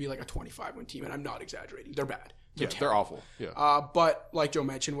 this would be a 25-win team, and I'm not exaggerating. They're bad. They're awful. Yeah. But like Joe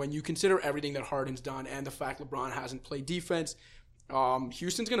mentioned, when you consider everything that Harden's done and the fact LeBron hasn't played defense,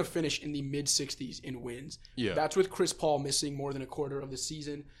 Houston's going to finish in the mid-60s in wins. Yeah. That's with Chris Paul missing more than a quarter of the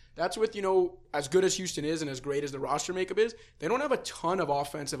season. That's with, as good as Houston is and as great as the roster makeup is, they don't have a ton of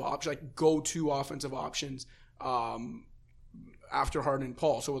offensive options, go-to offensive options after Harden and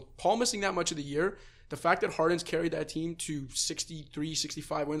Paul. So with Paul missing that much of the year, the fact that Harden's carried that team to 63,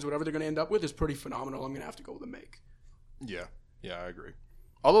 65 wins, whatever they're going to end up with, is pretty phenomenal. I'm going to have to go with a make. Yeah, I agree.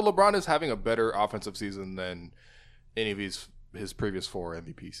 Although LeBron is having a better offensive season than any of his previous 4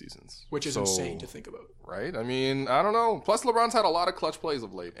 MVP seasons. Which is insane to think about. Right? I mean, I don't know. Plus, LeBron's had a lot of clutch plays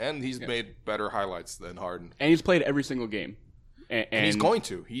of late, and he's made better highlights than Harden. And he's played every single game. And he's going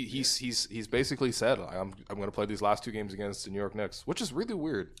to. He's basically said, I'm going to play these last 2 games against the New York Knicks, which is really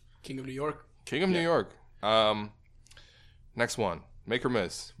weird. King of New York. New York. Next one. Make or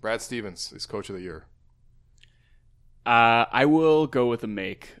miss. Brad Stevens is Coach of the Year. I will go with a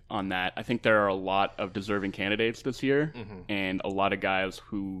make on that. I think there are a lot of deserving candidates this year, and a lot of guys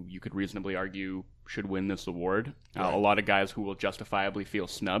who you could reasonably argue should win this award. Right. A lot of guys who will justifiably feel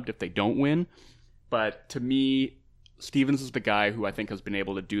snubbed if they don't win. But to me, Stevens is the guy who I think has been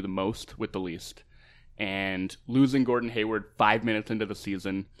able to do the most with the least. And losing Gordon Hayward 5 minutes into the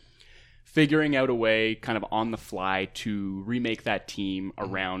season, figuring out a way kind of on the fly to remake that team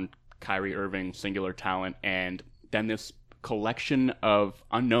around Kyrie Irving, singular talent, and then this collection of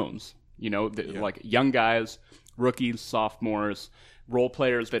unknowns, young guys, rookies, sophomores, role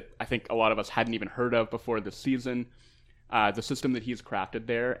players that I think a lot of us hadn't even heard of before this season. The system that he's crafted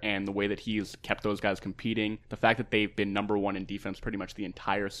there and the way that he's kept those guys competing, the fact that they've been number 1 in defense pretty much the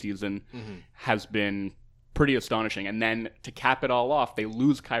entire season has been pretty astonishing. And then to cap it all off, they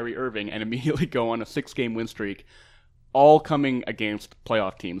lose Kyrie Irving and immediately go on a 6-game win streak, all coming against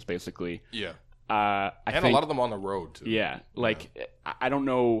playoff teams, basically. Yeah. I think, a lot of them on the road, too. Yeah. I don't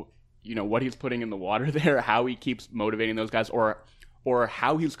know, what he's putting in the water there, how he keeps motivating those guys, or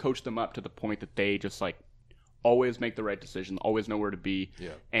how he's coached them up to the point that they just, always make the right decision, always know where to be,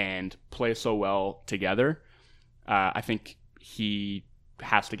 and play so well together. I think he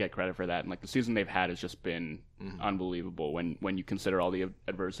has to get credit for that. And the season they've had has just been unbelievable when you consider all the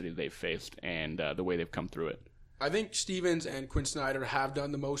adversity they've faced and the way they've come through it. I think Stevens and Quinn Snyder have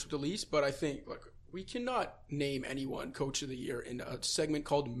done the most with the least, but I think we cannot name anyone Coach of the Year in a segment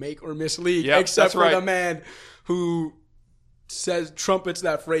called Make or Miss League, except for the man who trumpets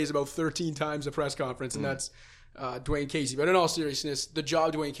that phrase about 13 times a press conference, and that's Dwayne Casey. But in all seriousness, the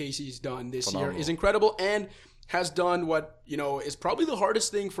job Dwayne Casey's done this Phenomenal. year is incredible and has done what, is probably the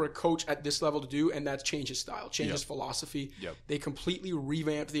hardest thing for a coach at this level to do, and that's change his style, change his philosophy. Yep. They completely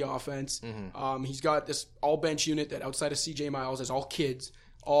revamped the offense. He's got this all-bench unit that outside of C.J. Miles is all kids,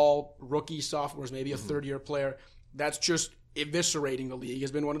 all rookies, sophomores, maybe a third-year player. That's just eviscerating the league.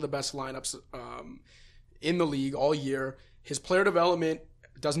 Has been one of the best lineups in the league all year. His player development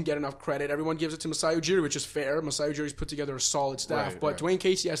doesn't get enough credit. Everyone gives it to Masai Ujiri, which is fair. Masai Ujiri's put together a solid staff. But Dwayne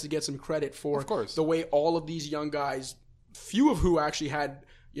Casey has to get some credit for the way all of these young guys, few of who actually had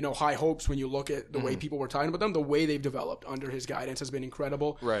high hopes when you look at the way people were talking about them, the way they've developed under his guidance has been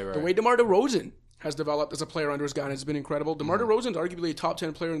incredible. Right. The way DeMar DeRozan has developed as a player under his guidance has been incredible. DeMar DeRozan's arguably a top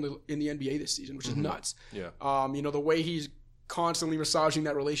 10 player in the NBA this season, which is nuts. Yeah. The way he's constantly massaging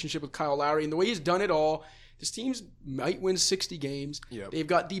that relationship with Kyle Lowry and the way he's done it all. His teams might win 60 games. Yep. They've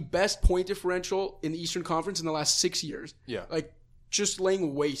got the best point differential in the Eastern Conference in the last 6 years. Yeah. Just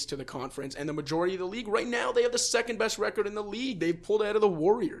laying waste to the conference. And the majority of the league, right now, they have the second best record in the league. They've pulled ahead of the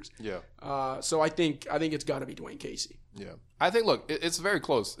Warriors. Yeah. So I think it's got to be Dwayne Casey. Yeah. I think, look, it's very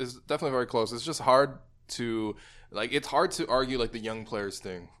close. It's definitely very close. It's just hard to, it's hard to argue, the young players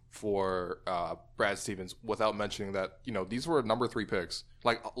thing for Brad Stevens without mentioning that, these were number 3 picks,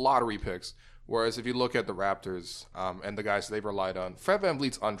 lottery picks. Whereas if you look at the Raptors and the guys they've relied on, Fred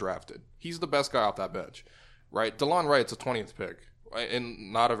VanVleet's undrafted. He's the best guy off that bench, right? DeLon Wright's a 20th pick, right?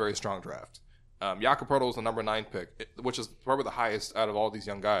 And not a very strong draft. Jakob Poeltl was the number 9 pick, which is probably the highest out of all these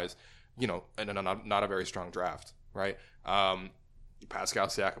young guys, and not a very strong draft, right? Pascal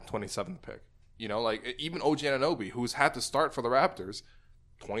Siakam, 27th pick. Even OG Anunoby, who's had to start for the Raptors,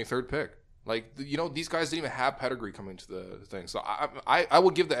 23rd pick. These guys didn't even have pedigree coming to the thing. So I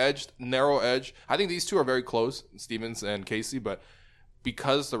would give the narrow edge. I think these two are very close, Stevens and Casey, but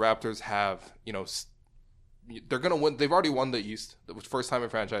because the Raptors have, they're going to win. They've already won the East, the first time in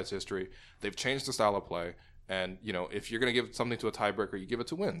franchise history. They've changed the style of play. And, if you're going to give something to a tiebreaker, you give it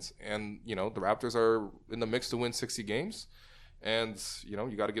to wins. And, the Raptors are in the mix to win 60 games. And, you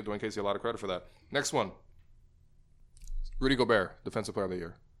got to give Dwayne Casey a lot of credit for that. Next one. Rudy Gobert, Defensive Player of the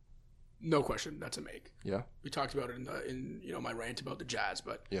Year. No question, that's a make. Yeah, we talked about it in my rant about the Jazz,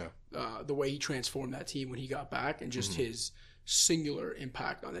 but yeah, the way he transformed that team when he got back and just his singular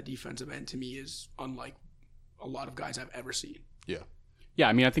impact on the defensive end to me is unlike a lot of guys I've ever seen. Yeah.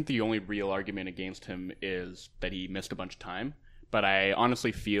 I mean, I think the only real argument against him is that he missed a bunch of time. But I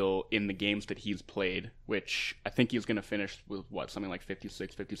honestly feel in the games that he's played, which I think he's going to finish with something like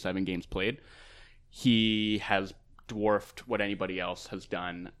 56, 57 games played, he has dwarfed what anybody else has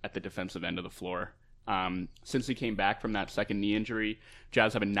done at the defensive end of the floor. Since he came back from that second knee injury,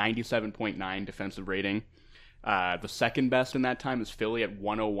 Jazz have a 97.9 defensive rating. The second best in that time is Philly at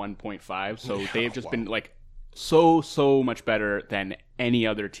 101.5. So they've just been so much better than any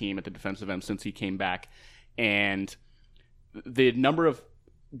other team at the defensive end since he came back. And the number of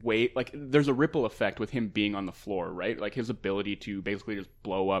there's a ripple effect with him being on the floor, right? His ability to basically just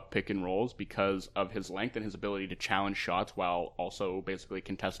blow up pick and rolls because of his length and his ability to challenge shots while also basically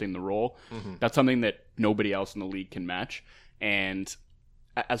contesting the roll. That's something that nobody else in the league can match. And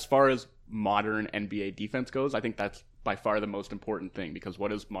as far as modern NBA defense goes, I think that's by far the most important thing, because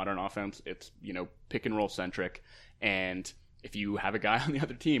what is modern offense? It's, pick and roll centric. And if you have a guy on the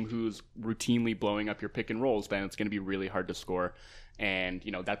other team who's routinely blowing up your pick and rolls, then it's going to be really hard to score. And,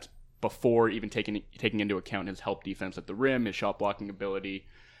 that's before even taking into account his help defense at the rim, his shot blocking ability,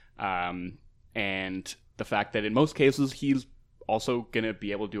 and the fact that in most cases he's also going to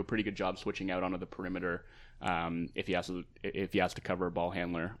be able to do a pretty good job switching out onto the perimeter if he has to cover a ball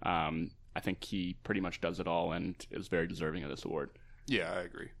handler. I think he pretty much does it all and is very deserving of this award. Yeah, I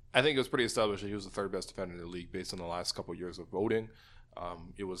agree. I think it was pretty established that he was the third best defender in the league based on the last couple of years of voting.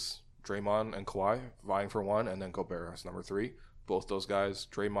 It was Draymond and Kawhi vying for 1, and then Gobert as number 3. Both those guys,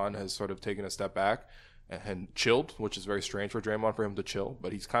 Draymond has sort of taken a step back and chilled, which is very strange for Draymond for him to chill,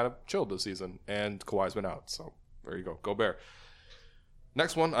 but he's kind of chilled this season, and Kawhi's been out. So there you go, Gobert.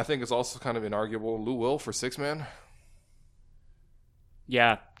 Next one, I think is also kind of inarguable. Lou Will for 6-man.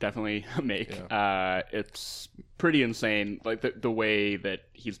 Yeah, definitely a make. Yeah. It's pretty insane, the way that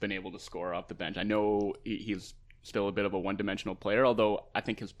he's been able to score off the bench. I know he's still a bit of a one-dimensional player, although I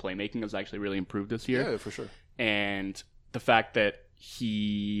think his playmaking has actually really improved this year. Yeah, for sure. And the fact that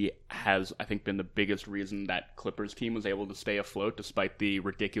he has, I think, been the biggest reason that Clippers team was able to stay afloat despite the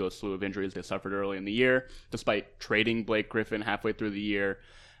ridiculous slew of injuries they suffered early in the year, despite trading Blake Griffin halfway through the year.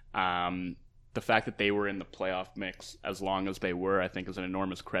 The fact that they were in the playoff mix as long as they were, I think, is an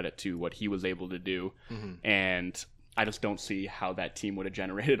enormous credit to what he was able to do. And I just don't see how that team would have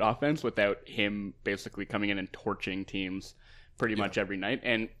generated offense without him basically coming in and torching teams pretty much every night.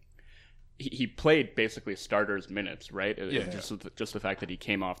 And he played basically starters minutes, right? Just the fact that he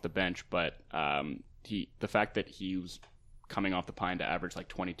came off the bench, but the fact that he was coming off the pine to average like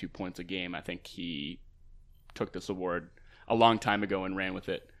 22 points a game, I think he took this award a long time ago and ran with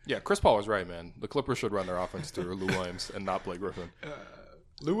it. Yeah, Chris Paul was right, man. The Clippers should run their offense through Lou Williams and not Blake Griffin.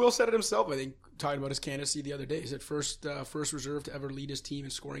 Lou Will said it himself, I think, talking about his candidacy the other day. He said first reserve to ever lead his team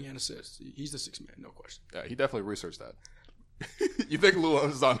in scoring and assists. He's the sixth man, no question. Yeah, he definitely researched that. You think Lou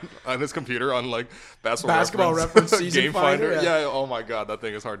Williams is on his computer on like basketball reference season game finder? Yeah, oh my God, that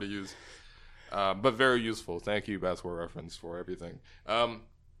thing is hard to use. But very useful. Thank you, Basketball Reference, for everything.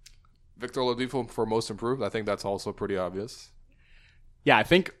 Victor Oladipo for most improved. I think that's also pretty obvious. Yeah, I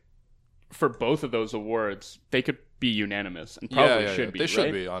think for both of those awards, they could be unanimous and probably should be. They should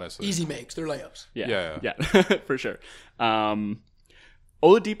right? be, honestly. Easy makes. They're layups. Yeah, for sure.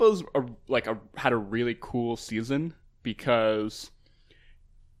 Oladipo's had a really cool season because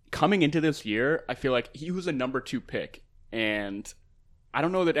coming into this year, I feel like he was a number 2 pick, and I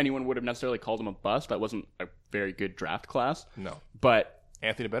don't know that anyone would have necessarily called him a bust. That wasn't a very good draft class. No. But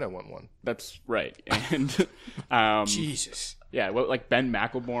Anthony Bennett won one. That's right. And Jesus. Yeah, well, like Ben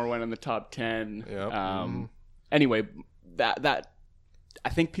McLemore went in the top 10. Yeah. Anyway, that I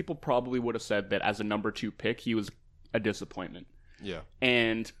think people probably would have said that as a number 2 pick, he was a disappointment. Yeah.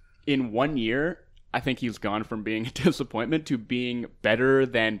 And in 1 year, I think he's gone from being a disappointment to being better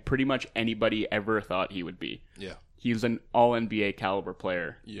than pretty much anybody ever thought he would be. Yeah. He's an all-NBA caliber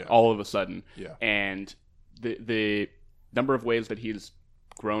player all of a sudden. Yeah. And the number of ways that he's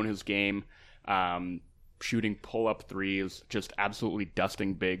grown his game, shooting pull-up threes, just absolutely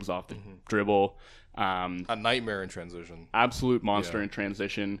dusting bigs off the dribble. A nightmare in transition. Absolute monster in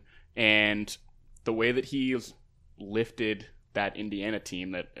transition. And the way that he's lifted that Indiana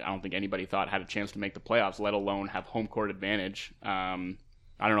team that I don't think anybody thought had a chance to make the playoffs, let alone have home court advantage.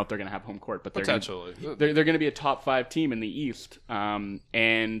 I don't know if they're going to have home court, but potentially they're going to be a top 5 team in the East.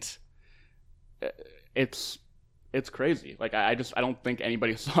 And it's crazy. Like I don't think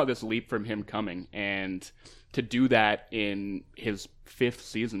anybody saw this leap from him coming, and to do that in his 5th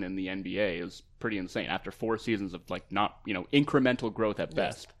season in the NBA is pretty insane after 4 seasons of like not, incremental growth at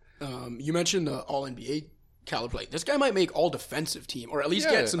best. You mentioned the all NBA caliber play. This guy might make all defensive team, or at least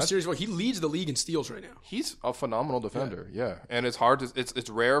get some serious work. He leads the league in steals right now. He's a phenomenal defender. Yeah. And it's hard to it's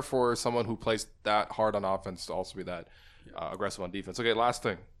rare for someone who plays that hard on offense to also be that aggressive on defense. Okay, last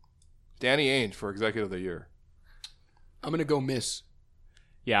thing. Danny Ainge for Executive of the Year. I'm going to go miss.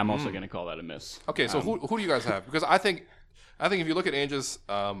 Yeah, I'm also going to call that a miss. Okay, so who do you guys have? Because I think if you look at Ainge's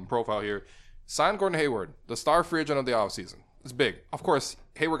profile here, sign Gordon Hayward, the star free agent of the offseason. It's big. Of course,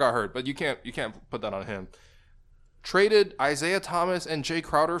 Hayward got hurt, but you can't put that on him. Traded Isaiah Thomas and Jay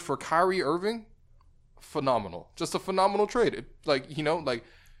Crowder for Kyrie Irving. Phenomenal. Just a phenomenal trade. Ultimately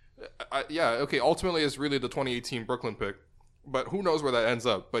it's really the 2018 Brooklyn pick, but who knows where that ends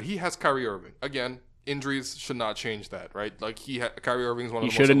up. But he has Kyrie Irving. Again, injuries should not change that, right? Like Kyrie Irving is one of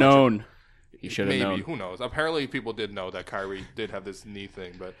the most... He should have known. He should have known. Maybe. Who knows? Apparently people did know that Kyrie did have this knee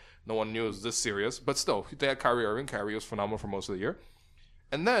thing, but no one knew it was this serious. But still, they had Kyrie Irving. Kyrie was phenomenal for most of the year.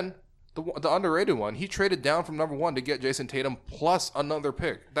 And then the underrated one, he traded down from number 1 to get Jason Tatum plus another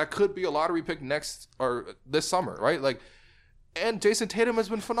pick. That could be a lottery pick next or this summer, right? And Jason Tatum has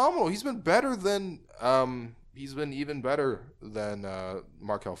been phenomenal. He's been better than even better than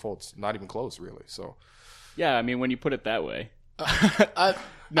Markelle Fultz. Not even close, really. So, yeah, I mean, when you put it that way, I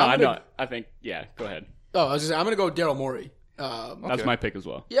think go ahead. Oh, I'm going to go Daryl Morey. That's my pick as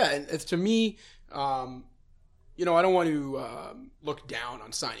well. Yeah, and to me, I don't want to look down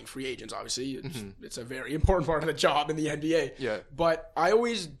on signing free agents. Obviously, it's a very important part of the job in the NBA. Yeah. But I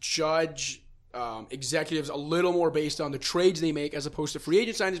always judge executives a little more based on the trades they make as opposed to free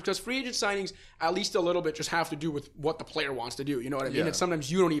agent signings, because free agent signings, at least a little bit, just have to do with what the player wants to do. You know what I mean? Yeah. And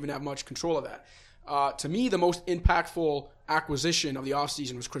sometimes you don't even have much control of that. To me, the most impactful acquisition of the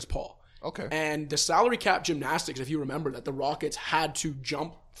offseason was Chris Paul. Okay. And the salary cap gymnastics, if you remember, that the Rockets had to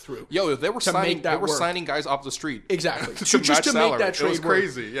jump through. They were signing guys off the street. Exactly. to just to salary. make that trade It was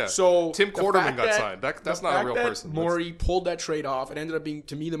crazy, yeah. So Tim Quarterman got signed. That's not a real person. Morey pulled that trade off. It ended up being,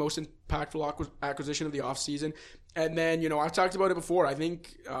 to me, the most impactful acquisition of the offseason. And then, I've talked about it before. I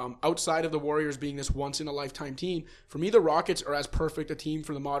think outside of the Warriors being this once-in-a-lifetime team, for me, the Rockets are as perfect a team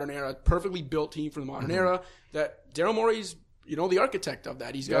for the modern era, perfectly built team for the modern era, that Daryl Morey's, the architect of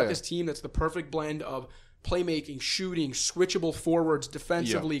that. He's got this team that's the perfect blend of playmaking, shooting, switchable forwards,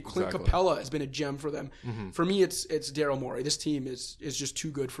 defensively. Yeah, Clint Capella has been a gem for them. For me, it's Daryl Morey. This team is just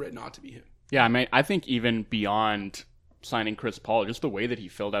too good for it not to be him. Yeah, I mean, I think even beyond signing Chris Paul, just the way that he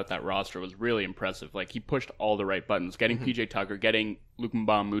filled out that roster was really impressive. Like, he pushed all the right buttons, getting PJ Tucker, getting Luke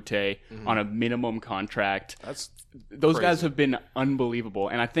Mbah-a-Moute on a minimum contract. Those crazy. guys have been unbelievable.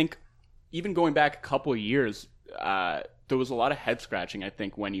 And I think even going back a couple of years, there was a lot of head scratching, I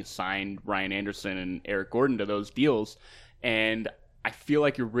think, when you signed Ryan Anderson and Eric Gordon to those deals. And I feel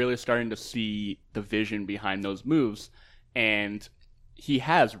like you're really starting to see the vision behind those moves. And he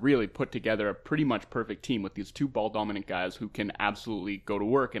has really put together a pretty much perfect team with these two ball-dominant guys who can absolutely go to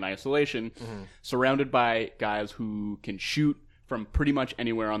work in isolation, surrounded by guys who can shoot from pretty much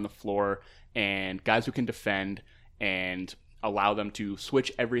anywhere on the floor, and guys who can defend and allow them to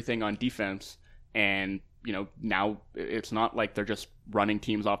switch everything on defense. And, you know, now it's not like they're just running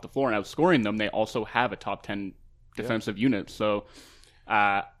teams off the floor and outscoring them. They also have a top 10 defensive unit. So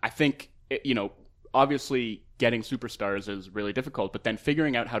I think, obviously getting superstars is really difficult, but then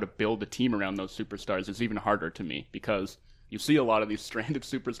figuring out how to build a team around those superstars is even harder to me, because you see a lot of these stranded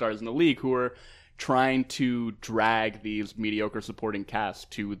superstars in the league who are trying to drag these mediocre supporting casts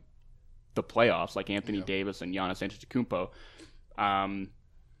to the playoffs, like Anthony Davis and Giannis Antetokounmpo.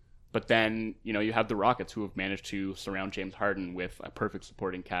 But then, you have the Rockets, who have managed to surround James Harden with a perfect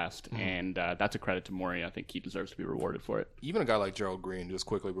supporting cast, and that's a credit to Morey. I think he deserves to be rewarded for it. Even a guy like Gerald Green, just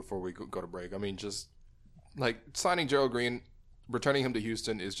quickly before we go to break, I mean, just like signing Gerald Green, returning him to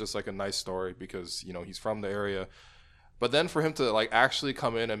Houston is just like a nice story because, he's from the area. But then for him to like actually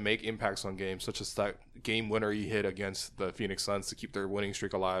come in and make impacts on games, such as that game winner he hit against the Phoenix Suns to keep their winning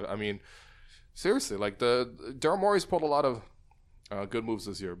streak alive. I mean, seriously, like Daryl Morey's pulled a lot of good moves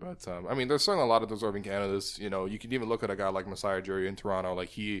this year, but I mean, there's certainly a lot of deserving candidates. You can even look at a guy like Masai Ujiri in Toronto.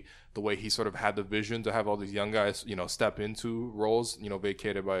 Like the way he sort of had the vision to have all these young guys, step into roles,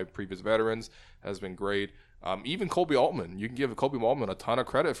 vacated by previous veterans, has been great. Even Kobe Altman, you can give Kobe Altman a ton of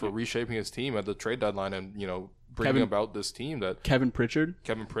credit for reshaping his team at the trade deadline and bringing about this team that Kevin Pritchard,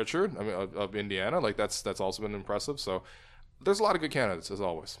 I mean, of Indiana, like that's also been impressive. So there's a lot of good candidates as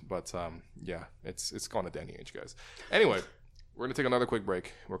always, but it's going to Danny Ainge, guys. Anyway. We're going to take another quick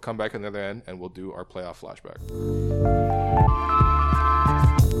break. We'll come back on the other end, and we'll do our playoff flashback.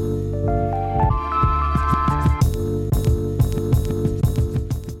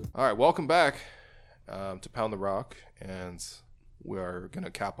 All right, welcome back to Pound the Rock, and we are going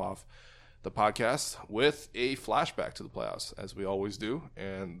to cap off the podcast with a flashback to the playoffs, as we always do.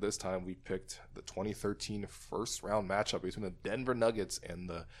 And this time we picked the 2013 first-round matchup between the Denver Nuggets and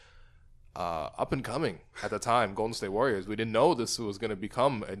the up and coming at the time Golden State Warriors. We didn't know this was going to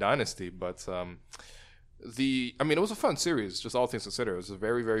become a dynasty, but it was a fun series, just all things considered. It was a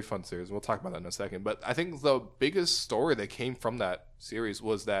very, very fun series. We'll talk about that in a second. But I think the biggest story that came from that series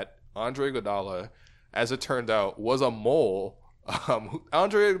was that Andre Iguodala, as it turned out, was a mole.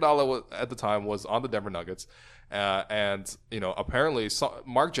 Andre Iguodala at the time was on the Denver Nuggets. And apparently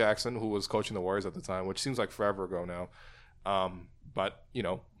Mark Jackson, who was coaching the Warriors at the time, which seems like forever ago now, but,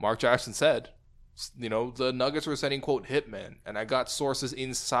 Mark Jackson said, the Nuggets were sending, quote, hitmen. And I got sources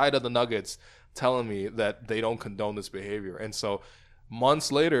inside of the Nuggets telling me that they don't condone this behavior. And so months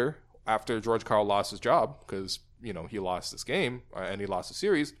later, after George Karl lost his job, because, he lost this game and he lost the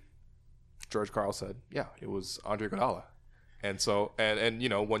series, George Karl said, yeah, it was Andre Iguodala. And so, and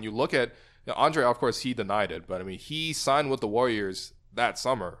when you look at Andre, of course, he denied it. But, I mean, he signed with the Warriors that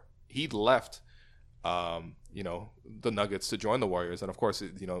summer. He left the Nuggets to join the Warriors, and of course,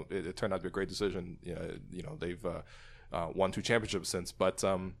 it turned out to be a great decision. They've won 2 championships since, but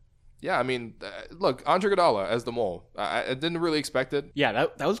look, Andre Iguodala as the mole, I didn't really expect it. Yeah,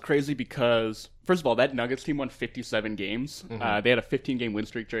 that was crazy because, first of all, that Nuggets team won 57 games. They had a 15-game win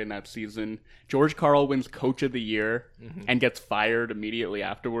streak during that season. George Karl wins Coach of the Year and gets fired immediately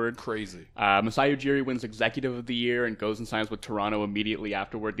afterward. Crazy. Masai Ujiri wins Executive of the Year and goes and signs with Toronto immediately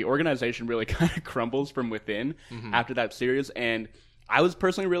afterward. The organization really kind of crumbles from within after that series, and I was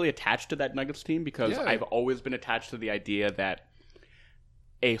personally really attached to that Nuggets team because I've always been attached to the idea that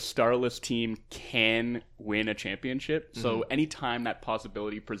a starless team can win a championship. So anytime that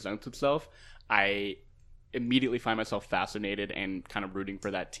possibility presents itself, I immediately find myself fascinated and kind of rooting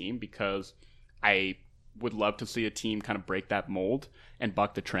for that team because I would love to see a team kind of break that mold and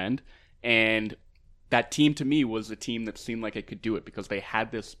buck the trend. And that team to me was a team that seemed like it could do it because they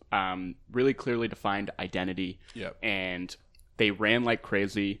had this really clearly defined identity. Yep. And they ran like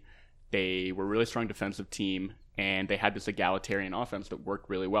crazy. They were a really strong defensive team. And they had this egalitarian offense that worked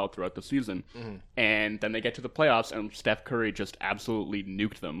really well throughout the season. And then they get to the playoffs, and Steph Curry just absolutely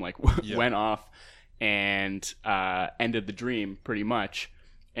nuked them, went off and ended the dream pretty much.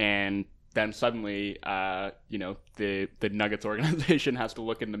 And then suddenly, the Nuggets organization has to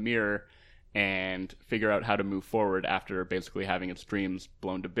look in the mirror and figure out how to move forward after basically having its dreams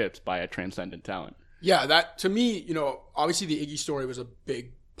blown to bits by a transcendent talent. Yeah, that to me, obviously the Iggy story was a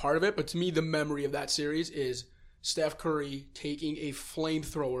big part of it, but to me the memory of that series is Steph Curry taking a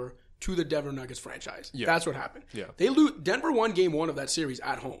flamethrower to the Denver Nuggets franchise. Yeah. That's what happened. Yeah. Denver won game 1 of that series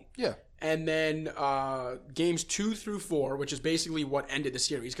at home. Yeah. And then games 2 through 4, which is basically what ended the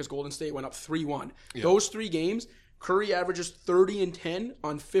series because Golden State went up 3-1. Yeah. Those 3 games, Curry averages 30 and 10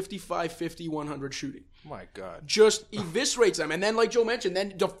 on 55, 50, 100 shooting. My God. Just eviscerates them. And then, like Joe mentioned,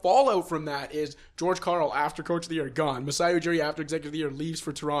 then the fallout from that is George Karl, after Coach of the Year, gone. Masai Ujiri, after Executive of the Year, leaves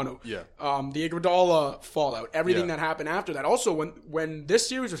for Toronto. Yeah. The Iguodala fallout. Everything that happened after that. Also, when this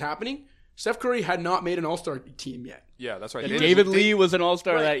series was happening, Steph Curry had not made an All-Star team yet. Yeah, that's right. David Lee was an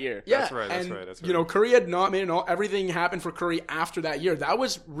All-Star that year. Yeah, that's right. Curry had not made everything happened for Curry after that year. That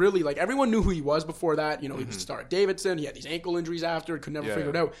was really everyone knew who he was before that. He was a star at Davidson. He had these ankle injuries after, could never figure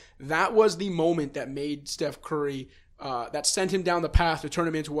it out. That was the moment that made Steph Curry, that sent him down the path to turn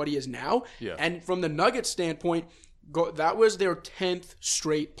him into what he is now. Yeah. And from the Nuggets standpoint, that was their 10th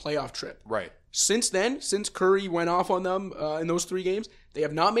straight playoff trip. Right. Since then, since Curry went off on them in those 3 games, they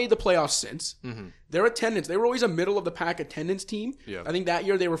have not made the playoffs since. Their attendance, they were always a middle-of-the-pack attendance team. Yeah. I think that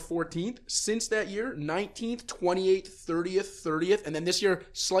year they were 14th. Since that year, 19th, 28th, 30th, and then this year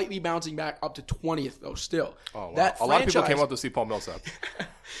slightly bouncing back up to 20th, though, still. Oh, wow. A lot of people came out to see Paul Millsap.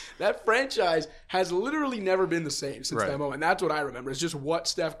 That franchise has literally never been the same since that moment. That's what I remember. It's just what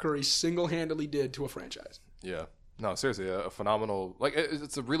Steph Curry single-handedly did to a franchise. Yeah. No, seriously, a phenomenal,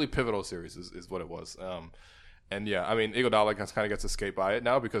 it's a really pivotal series is what it was. And yeah, I mean, Iguodala kind of gets to skate by it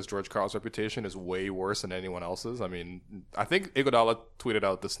now because George Karl's reputation is way worse than anyone else's. I mean, I think Iguodala tweeted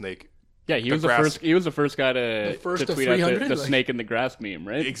out the snake. Yeah, he was the first guy to tweet out the snake in the grass meme,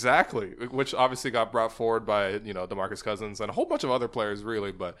 right? Exactly, which obviously got brought forward by DeMarcus Cousins and a whole bunch of other players,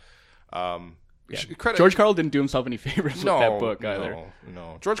 really. But George Karl didn't do himself any favors with that book either.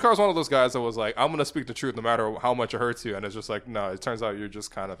 No. George Karl's one of those guys that was like, I'm going to speak the truth no matter how much it hurts you. And it's just like, no, it turns out you're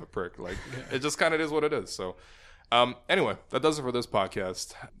just kind of a prick. It just kind of is what it is. So anyway, that does it for this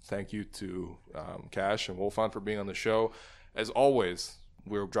podcast. Thank you to Cash and Wolfon for being on the show. As always,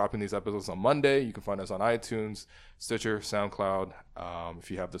 we're dropping these episodes on Monday. You can find us on iTunes, Stitcher, SoundCloud. If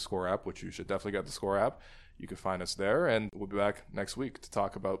you have the Score app, which you should definitely get the Score app, you can find us there. And we'll be back next week to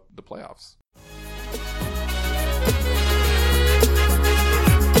talk about the playoffs.